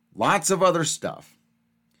lots of other stuff,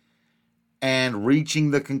 and reaching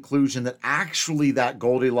the conclusion that actually that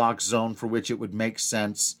Goldilocks zone for which it would make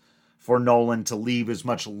sense for Nolan to leave is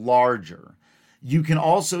much larger. You can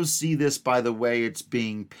also see this by the way it's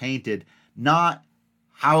being painted, not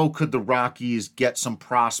how could the Rockies get some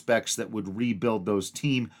prospects that would rebuild those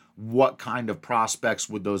team. What kind of prospects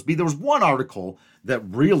would those be? There was one article that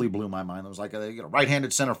really blew my mind. It was like a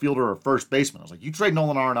right-handed center fielder or first baseman. I was like, you trade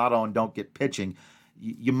Nolan Arenado and don't get pitching,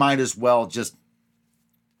 you might as well just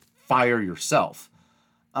fire yourself.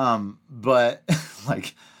 But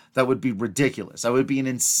like that would be ridiculous. That would be an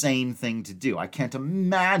insane thing to do. I can't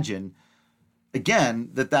imagine, again,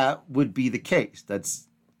 that would be the case.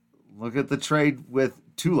 Look at the trade with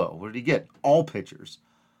Tulo. What did he get? All pitchers.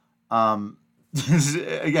 Again,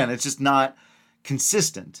 it's just not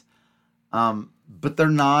consistent. But they're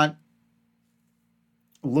not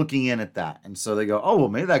looking in at that. And so they go, oh, well,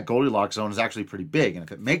 maybe that Goldilocks zone is actually pretty big. And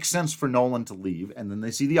if it makes sense for Nolan to leave, and then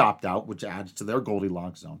they see the opt-out, which adds to their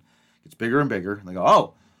Goldilocks zone, it gets bigger and bigger. And they go,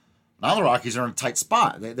 oh, now the Rockies are in a tight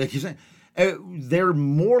spot. They keep saying, they're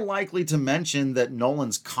more likely to mention that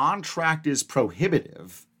Nolan's contract is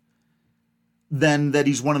prohibitive than that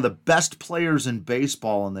he's one of the best players in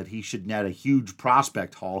baseball and that he should net a huge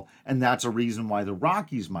prospect haul, and that's a reason why the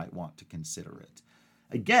Rockies might want to consider it.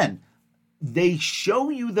 Again, they show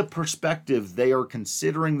you the perspective they are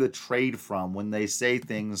considering the trade from when they say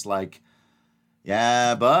things like,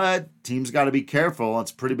 yeah, but teams got to be careful.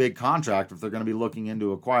 It's a pretty big contract if they're going to be looking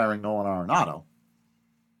into acquiring Nolan Arenado.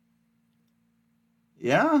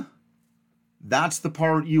 Yeah, that's the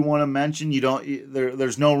part you want to mention.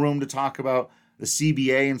 There's no room to talk about the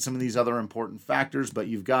CBA and some of these other important factors, but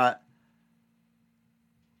you've got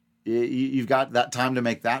that time to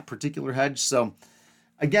make that particular hedge. So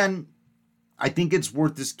again, I think it's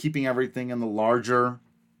worth just keeping everything in the larger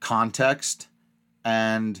context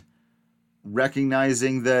and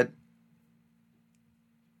recognizing that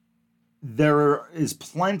there is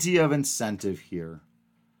plenty of incentive here.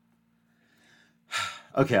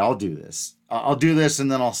 Okay, I'll do this. I'll do this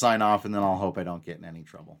and then I'll sign off and then I'll hope I don't get in any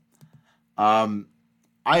trouble. I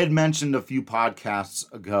had mentioned a few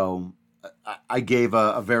podcasts ago, I gave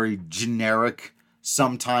a very generic,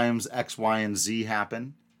 sometimes X, Y, and Z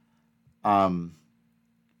happen.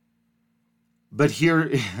 But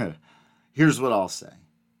here's what I'll say.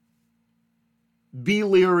 Be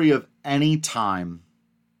leery of any time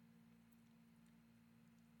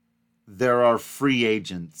there are free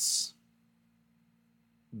agents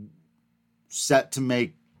set to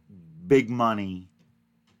make big money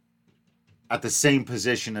at the same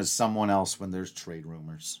position as someone else when there's trade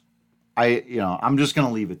rumors. I'm just going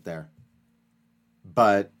to leave it there.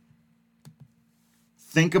 But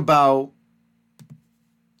think about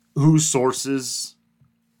who sources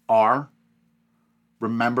are.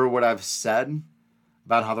 Remember what I've said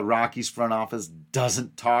about how the Rockies front office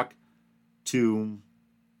doesn't talk to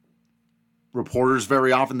reporters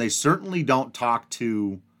very often. They certainly don't talk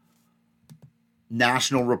to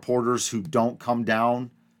national reporters who don't come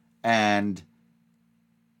down and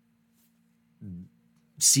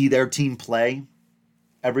see their team play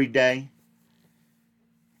every day.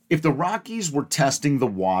 If the Rockies were testing the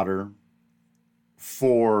water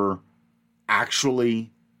for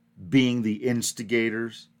actually being the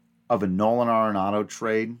instigators of a Nolan Arenado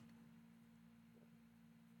trade,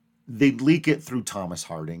 they'd leak it through Thomas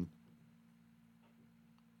Harding.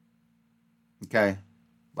 Okay?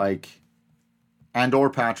 And or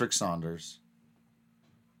Patrick Saunders.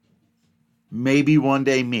 Maybe one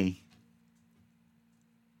day me.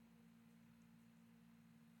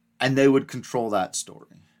 And they would control that story.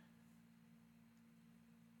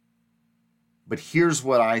 But here's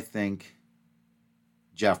what I think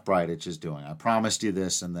Jeff Bridich is doing. I promised you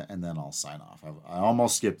this, and then I'll sign off. I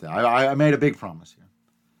almost skipped it. I made a big promise here.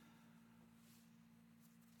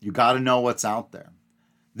 You got to know what's out there.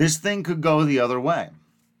 This thing could go the other way.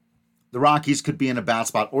 The Rockies could be in a bad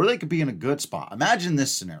spot, or they could be in a good spot. Imagine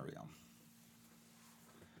this scenario.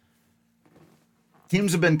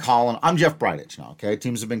 Teams have been calling. I'm Jeff Bridich now, okay?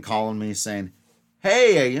 Teams have been calling me saying,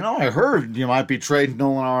 hey, I heard you might be trading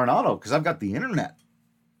Nolan Arenado because I've got the internet.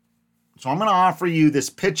 So I'm going to offer you this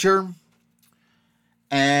pitcher,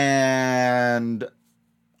 and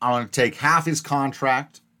I'm going to take half his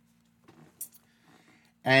contract,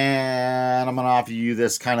 and I'm going to offer you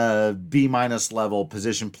this kind of B- level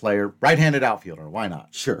position player, right-handed outfielder. Why not?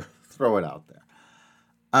 Sure, throw it out there.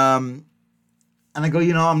 And I go,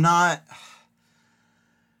 I'm not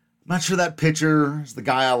sure that pitcher is the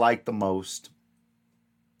guy I like the most.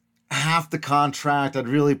 Half the contract, I'd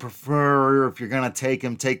really prefer, if you're going to take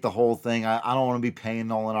him, take the whole thing. I don't want to be paying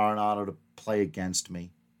Nolan Arenado to play against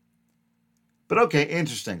me. But okay,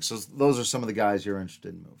 interesting. So those are some of the guys you're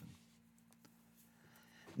interested in moving.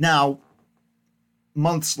 Now,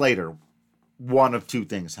 months later, one of two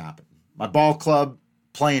things happen. My ball club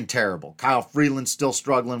playing terrible. Kyle Freeland's still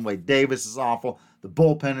struggling. Wade Davis is awful. The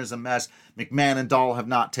bullpen is a mess. McMahon and Dahl have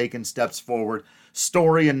not taken steps forward.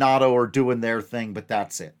 Story and Nato are doing their thing, but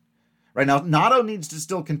that's it. Right now, Nato needs to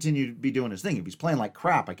still continue to be doing his thing. If he's playing like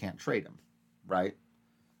crap, I can't trade him. Right?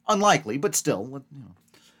 Unlikely, but still.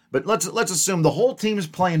 But let's assume the whole team is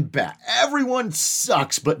playing bad. Everyone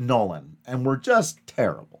sucks but Nolan, and we're just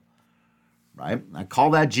terrible. Right? I call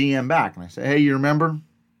that GM back, and I say, hey, you remember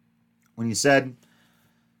when you said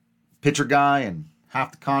pitcher guy and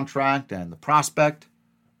half the contract and the prospect?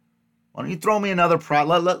 Why don't you throw me another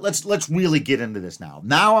let's really get into this now.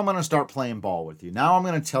 Now I'm going to start playing ball with you. Now I'm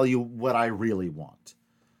going to tell you what I really want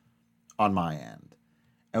on my end.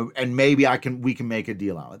 And maybe we can make a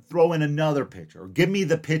deal out of it. Throw in another pitcher, or give me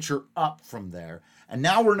the pitcher up from there. And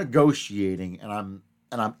now we're negotiating, and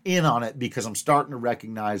I'm in on it because I'm starting to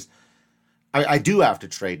recognize I do have to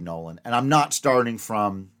trade Nolan, and I'm not starting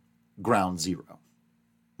from ground zero.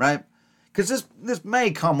 Right? Because this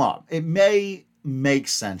may come up. It may make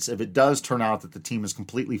sense if it does turn out that the team is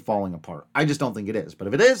completely falling apart. I just don't think it is. But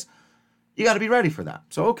if it is, you got to be ready for that.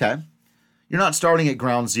 So, okay. You're not starting at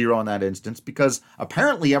ground zero in that instance because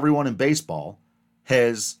apparently everyone in baseball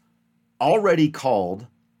has already called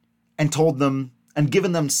and told them and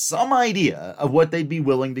given them some idea of what they'd be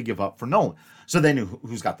willing to give up for Nolan. So they knew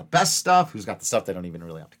who's got the best stuff, who's got the stuff they don't even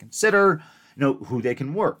really have to consider, who they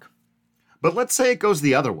can work. But let's say it goes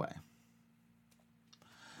the other way.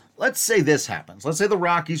 Let's say this happens. Let's say the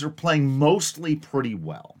Rockies are playing mostly pretty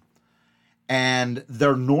well, and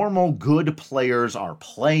their normal good players are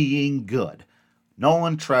playing good.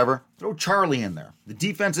 Nolan, Trevor, throw Charlie in there. The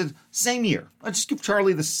defense is same year. Let's just give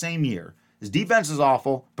Charlie the same year. His defense is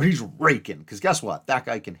awful, but he's raking, because guess what? That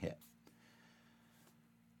guy can hit.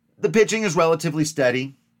 The pitching is relatively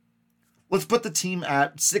steady. Let's put the team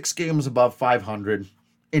at 6 games above 500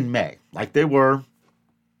 in May, like they were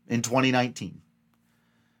in 2019.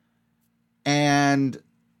 And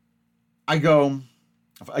I go,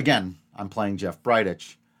 again, I'm playing Jeff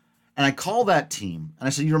Bridich, and I call that team, and I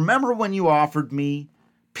said, you remember when you offered me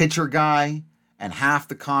pitcher guy and half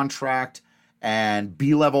the contract and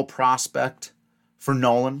B-level prospect for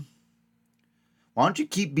Nolan? Why don't you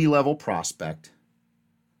keep B-level prospect?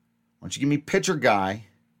 Why don't you give me pitcher guy,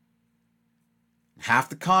 half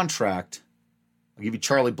the contract? I'll give you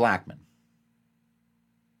Charlie Blackmon.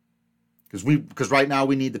 Because right now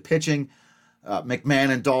we need the pitching.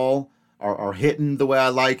 McMahon and Dahl are hitting the way I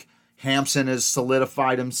like. Hampson has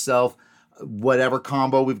solidified himself. Whatever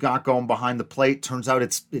combo we've got going behind the plate, turns out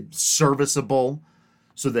it's serviceable.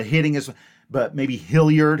 So the hitting is, but maybe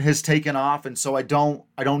Hilliard has taken off, and so I don't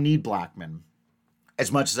need Blackmon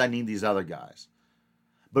as much as I need these other guys.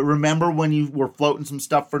 But remember when you were floating some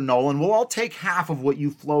stuff for Nolan? Well, I'll take half of what you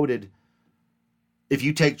floated if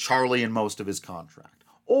you take Charlie and most of his contract.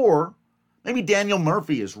 Or maybe Daniel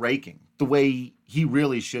Murphy is raking the way he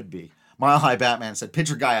really should be. Mile High Batman said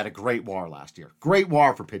pitcher guy had a great WAR last year. Great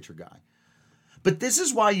WAR for pitcher guy. But this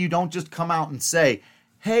is why you don't just come out and say,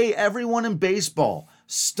 hey, everyone in baseball,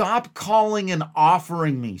 stop calling and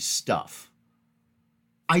offering me stuff.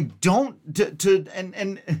 I don't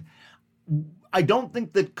I don't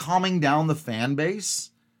think that calming down the fan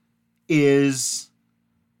base is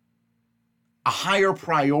a higher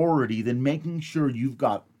priority than making sure you've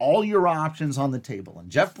got all your options on the table. And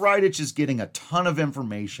Jeff Bridich is getting a ton of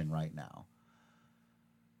information right now.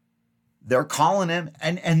 They're calling him,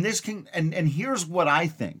 and here's what I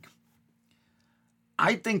think.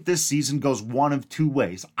 I think this season goes one of two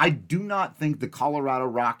ways. I do not think the Colorado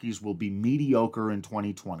Rockies will be mediocre in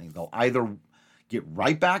 2020. They'll either get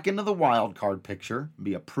right back into the wild card picture,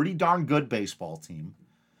 be a pretty darn good baseball team,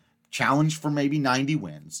 challenge for maybe 90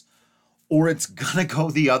 wins, or it's going to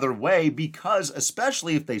go the other way because,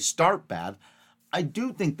 especially if they start bad, I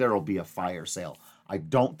do think there will be a fire sale. I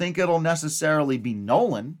don't think it'll necessarily be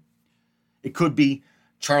Nolan. It could be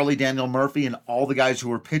Charlie, Daniel Murphy, and all the guys who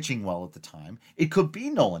were pitching well at the time. It could be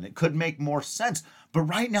Nolan. It could make more sense. But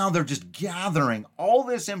right now, they're just gathering all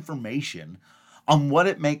this information on what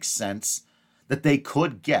it makes sense that they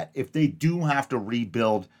could get if they do have to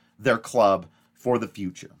rebuild their club for the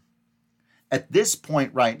future. At this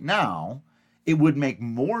point right now, it would make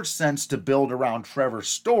more sense to build around Trevor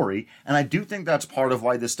Story, and I do think that's part of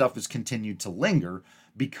why this stuff has continued to linger,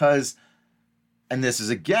 because, and this is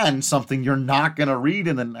again something you're not going to read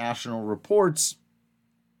in the national reports,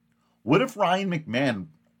 what if Ryan McMahon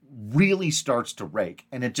really starts to rake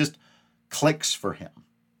and it just clicks for him?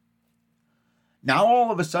 Now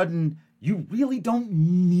all of a sudden, you really don't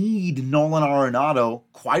need Nolan Arenado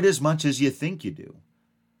quite as much as you think you do.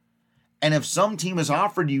 And if some team has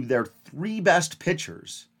offered you their three best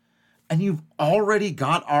pitchers, and you've already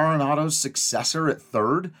got Arenado's successor at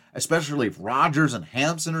third, especially if Rogers and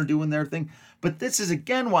Hampson are doing their thing. But this is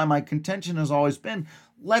again why my contention has always been,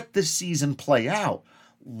 let the season play out.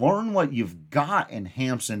 Learn what you've got in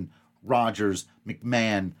Hampson, Rogers,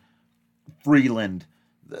 McMahon, Freeland,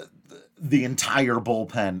 the entire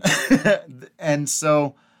bullpen. And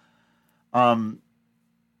so,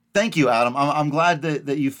 thank you, Adam. I'm glad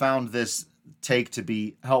that you found this take to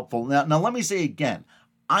be helpful. Now let me say again,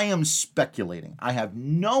 I am speculating. I have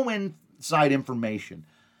no inside information,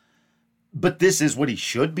 but this is what he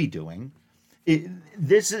should be doing.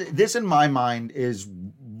 This in my mind is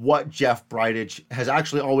what Jeff Bridich has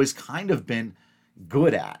actually always kind of been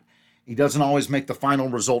good at. He doesn't always make the final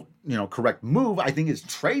result, correct move. I think his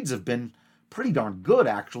trades have been pretty darn good,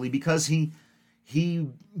 actually, because he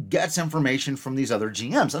gets information from these other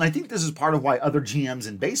GMs. And I think this is part of why other GMs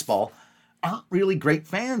in baseball aren't really great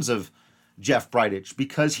fans of Jeff Bridich,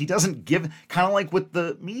 because he doesn't give, kind of like with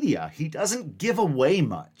the media, he doesn't give away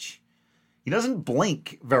much. He doesn't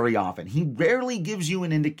blink very often. He rarely gives you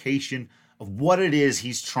an indication of what it is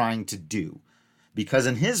he's trying to do. Because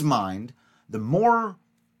in his mind, the more,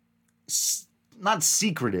 not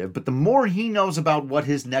secretive, but the more he knows about what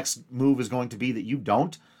his next move is going to be that you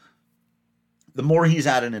don't, the more he's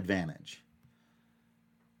at an advantage.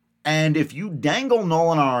 And if you dangle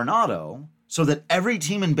Nolan Arenado so that every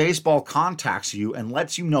team in baseball contacts you and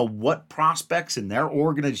lets you know what prospects in their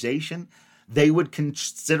organization they would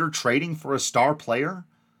consider trading for a star player,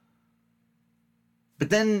 but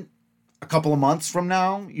then a couple of months from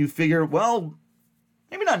now, you figure, well,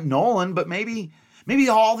 maybe not Nolan, but maybe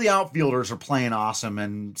all the outfielders are playing awesome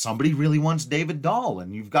and somebody really wants David Dahl,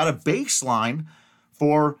 and you've got a baseline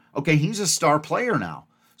for, okay, he's a star player now.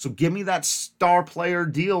 So give me that star player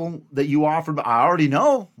deal that you offered. But I already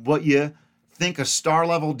know what you think a star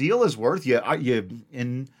level deal is worth. You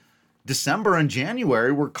in December and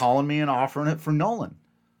January were calling me and offering it for Nolan.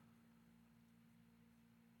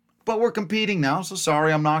 But we're competing now, so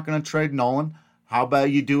sorry, I'm not going to trade Nolan. How about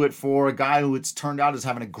you do it for a guy who it's turned out is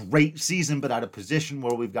having a great season, but at a position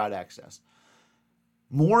where we've got excess?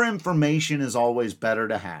 More information is always better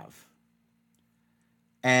to have.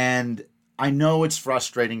 And I know it's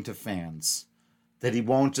frustrating to fans that he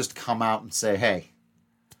won't just come out and say, hey,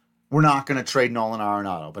 we're not going to trade Nolan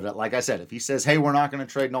Arenado. But like I said, if he says, hey, we're not going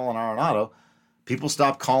to trade Nolan Arenado, people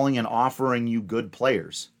stop calling and offering you good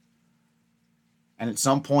players. And at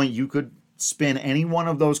some point, you could spin any one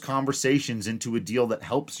of those conversations into a deal that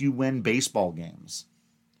helps you win baseball games.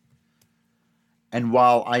 And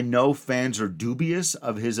while I know fans are dubious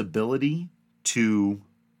of his ability to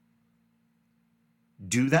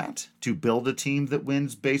do that, to build a team that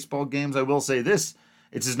wins baseball games, I will say this: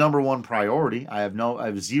 it's his number one priority. I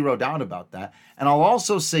have zero doubt about that. And I'll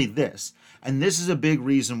also say this, and this is a big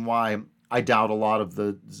reason why I doubt a lot of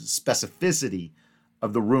the specificity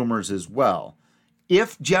of the rumors as well.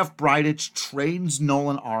 If Jeff Bridich trades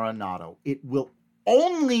Nolan Arenado, it will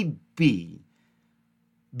only be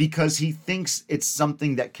because he thinks it's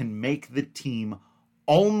something that can make the team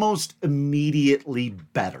almost immediately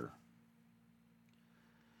better.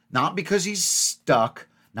 Not because he's stuck,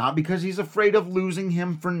 not because he's afraid of losing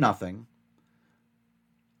him for nothing,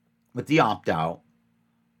 with the opt-out.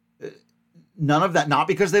 None of that. Not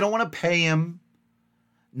because they don't want to pay him,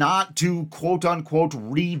 not to quote-unquote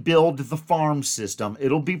rebuild the farm system.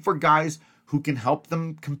 It'll be for guys who can help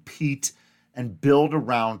them compete and build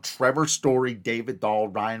around Trevor Story, David Dahl,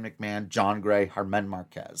 Ryan McMahon, John Gray, Germán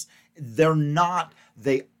Márquez.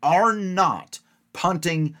 They are not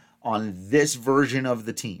punting on this version of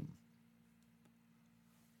the team.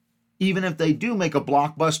 Even if they do make a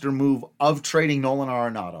blockbuster move of trading Nolan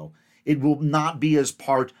Arenado, it will not be as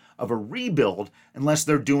part of a rebuild unless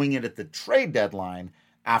they're doing it at the trade deadline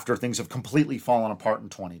after things have completely fallen apart in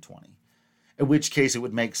 2020. In which case it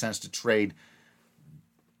would make sense to trade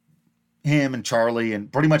him and Charlie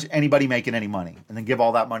and pretty much anybody making any money, and then give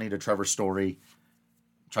all that money to Trevor Story,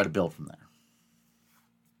 try to build from there.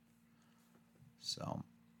 So,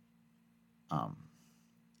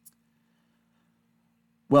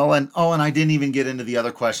 and I didn't even get into the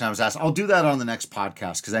other question I was asked. I'll do that on the next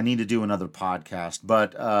podcast because I need to do another podcast.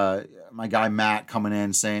 But my guy Matt coming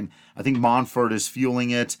in saying, I think Monfort is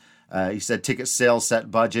fueling it. He said ticket sales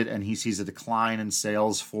set budget, and he sees a decline in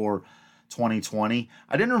sales for 2020.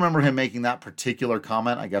 I didn't remember him making that particular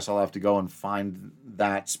comment. I guess I'll have to go and find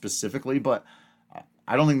that specifically, but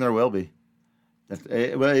I don't think there will be.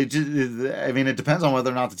 It depends on whether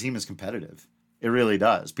or not the team is competitive. It really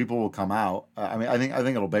does. People will come out. I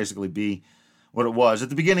think it'll basically be what it was at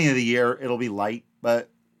the beginning of the year. It'll be light, but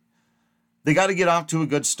they got to get off to a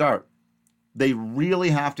good start. They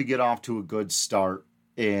really have to get off to a good start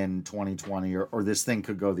in 2020, or this thing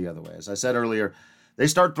could go the other way. As I said earlier, they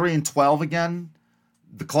start 3-12 again,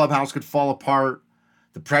 the clubhouse could fall apart.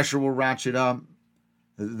 The pressure will ratchet up.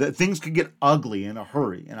 Things could get ugly in a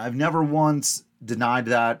hurry. And I've never once denied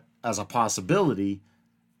that as a possibility.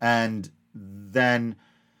 And then,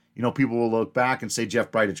 people will look back and say Jeff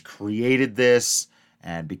Bridich created this,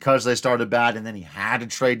 and because they started bad, and then he had to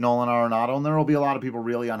trade Nolan Arenado, and there will be a lot of people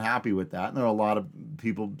really unhappy with that. And there are a lot of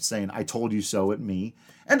people saying, I told you so at me.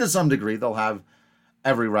 And to some degree, they'll have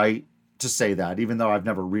every right to say that, even though I've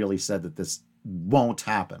never really said that this won't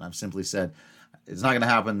happen. I've simply said it's not going to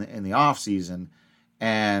happen in the offseason.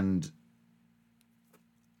 And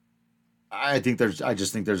I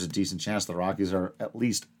just think there's a decent chance the Rockies are at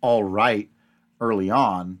least all right early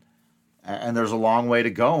on, and there's a long way to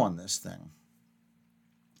go on this thing.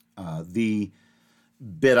 The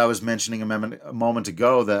bit I was mentioning a moment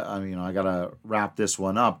ago that I got to wrap this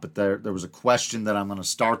one up, but there was a question that I'm going to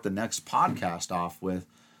start the next podcast off with,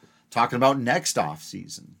 talking about next off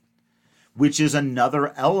season, which is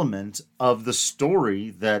another element of the story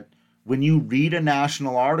that when you read a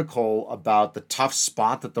national article about the tough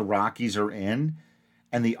spot that the Rockies are in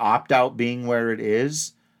and the opt-out being where it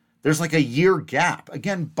is, there's like a year gap.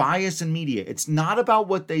 Again, bias in media. It's not about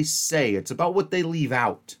what they say. It's about what they leave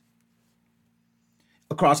out.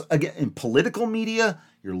 Across, again, in political media,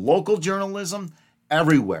 your local journalism,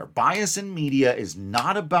 everywhere. Bias in media is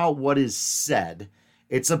not about what is said.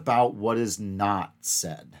 It's about what is not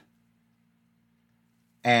said.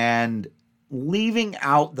 And leaving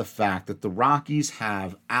out the fact that the Rockies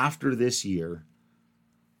have, after this year,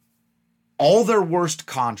 all their worst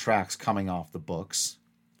contracts coming off the books,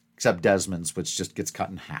 except Desmond's, which just gets cut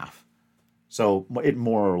in half. So it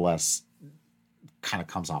more or less kind of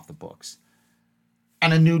comes off the books.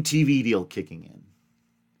 And a new TV deal kicking in.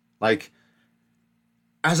 Like,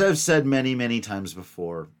 as I've said many, many times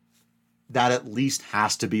before, that at least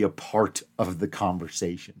has to be a part of the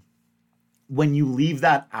conversation. When you leave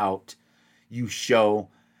that out, you show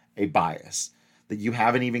a bias that you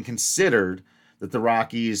haven't even considered that the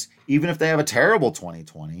Rockies, even if they have a terrible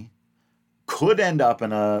 2020, could end up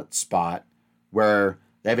in a spot where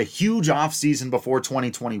they have a huge offseason before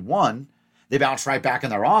 2021. They bounce right back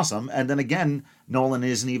and they're awesome. And then again, Nolan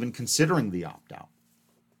isn't even considering the opt-out.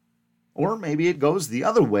 Or maybe it goes the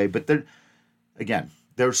other way. But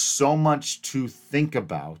there's so much to think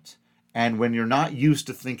about. And when you're not used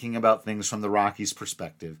to thinking about things from the Rockies'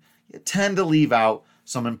 perspective, you tend to leave out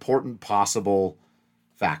some important possible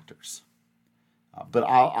factors. But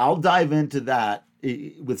I'll dive into that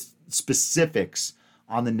with specifics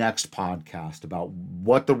on the next podcast about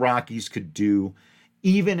what the Rockies could do,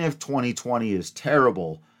 even if 2020 is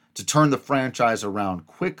terrible, to turn the franchise around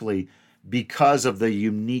quickly because of the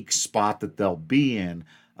unique spot that they'll be in,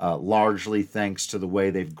 largely thanks to the way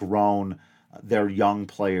they've grown their young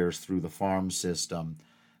players through the farm system.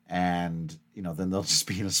 And, then they'll just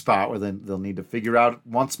be in a spot where they'll need to figure out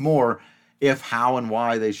once more if, how, and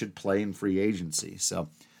why they should play in free agency. So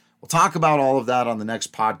we'll talk about all of that on the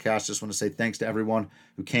next podcast. Just want to say thanks to everyone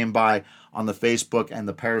who came by on the Facebook and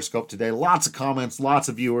the Periscope today. Lots of comments, lots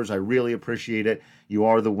of viewers. I really appreciate it. You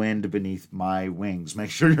are the wind beneath my wings. Make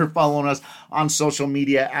sure you're following us on social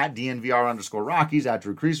media at DNVR_Rockies, at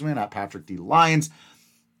Drew Creasman, at Patrick D. Lyons.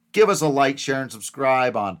 Give us a like, share, and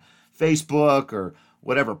subscribe on Facebook or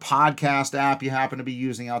whatever podcast app you happen to be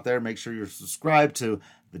using out there. Make sure you're subscribed to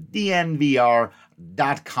the DNVR.com,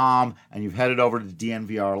 and you've headed over to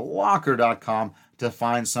DNVRlocker.com to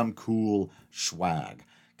find some cool swag.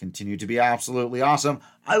 Continue to be absolutely awesome.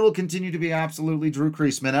 I will continue to be absolutely Drew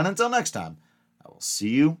Creasman, and until next time, I will see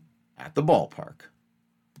you at the ballpark.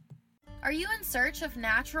 Are you in search of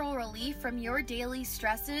natural relief from your daily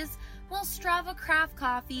stresses? Well, Strava Craft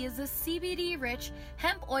Coffee is a CBD-rich,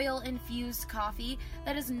 hemp oil-infused coffee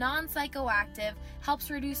that is non-psychoactive,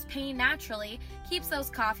 helps reduce pain naturally, keeps those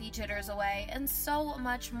coffee jitters away, and so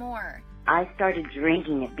much more. I started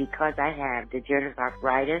drinking it because I have degenerative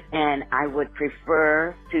arthritis, and I would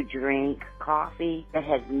prefer to drink coffee that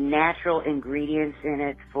has natural ingredients in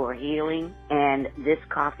it for healing, and this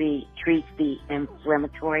coffee treats the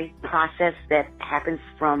inflammatory process that happens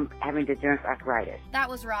from having degenerative arthritis. That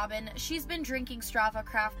was Robin. She's been drinking Strava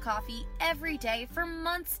Craft Coffee every day for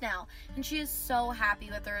months now, and she is so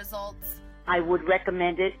happy with the results. I would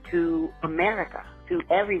recommend it to America, to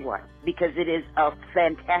everyone, because it is a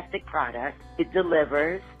fantastic product. It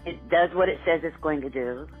delivers. It does what it says it's going to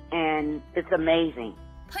do, and it's amazing.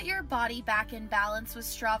 Put your body back in balance with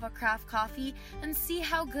Strava Craft Coffee and see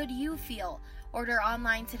how good you feel. Order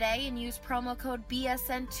online today and use promo code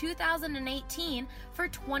BSN2018 for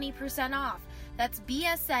 20% off. That's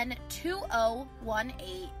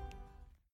BSN2018.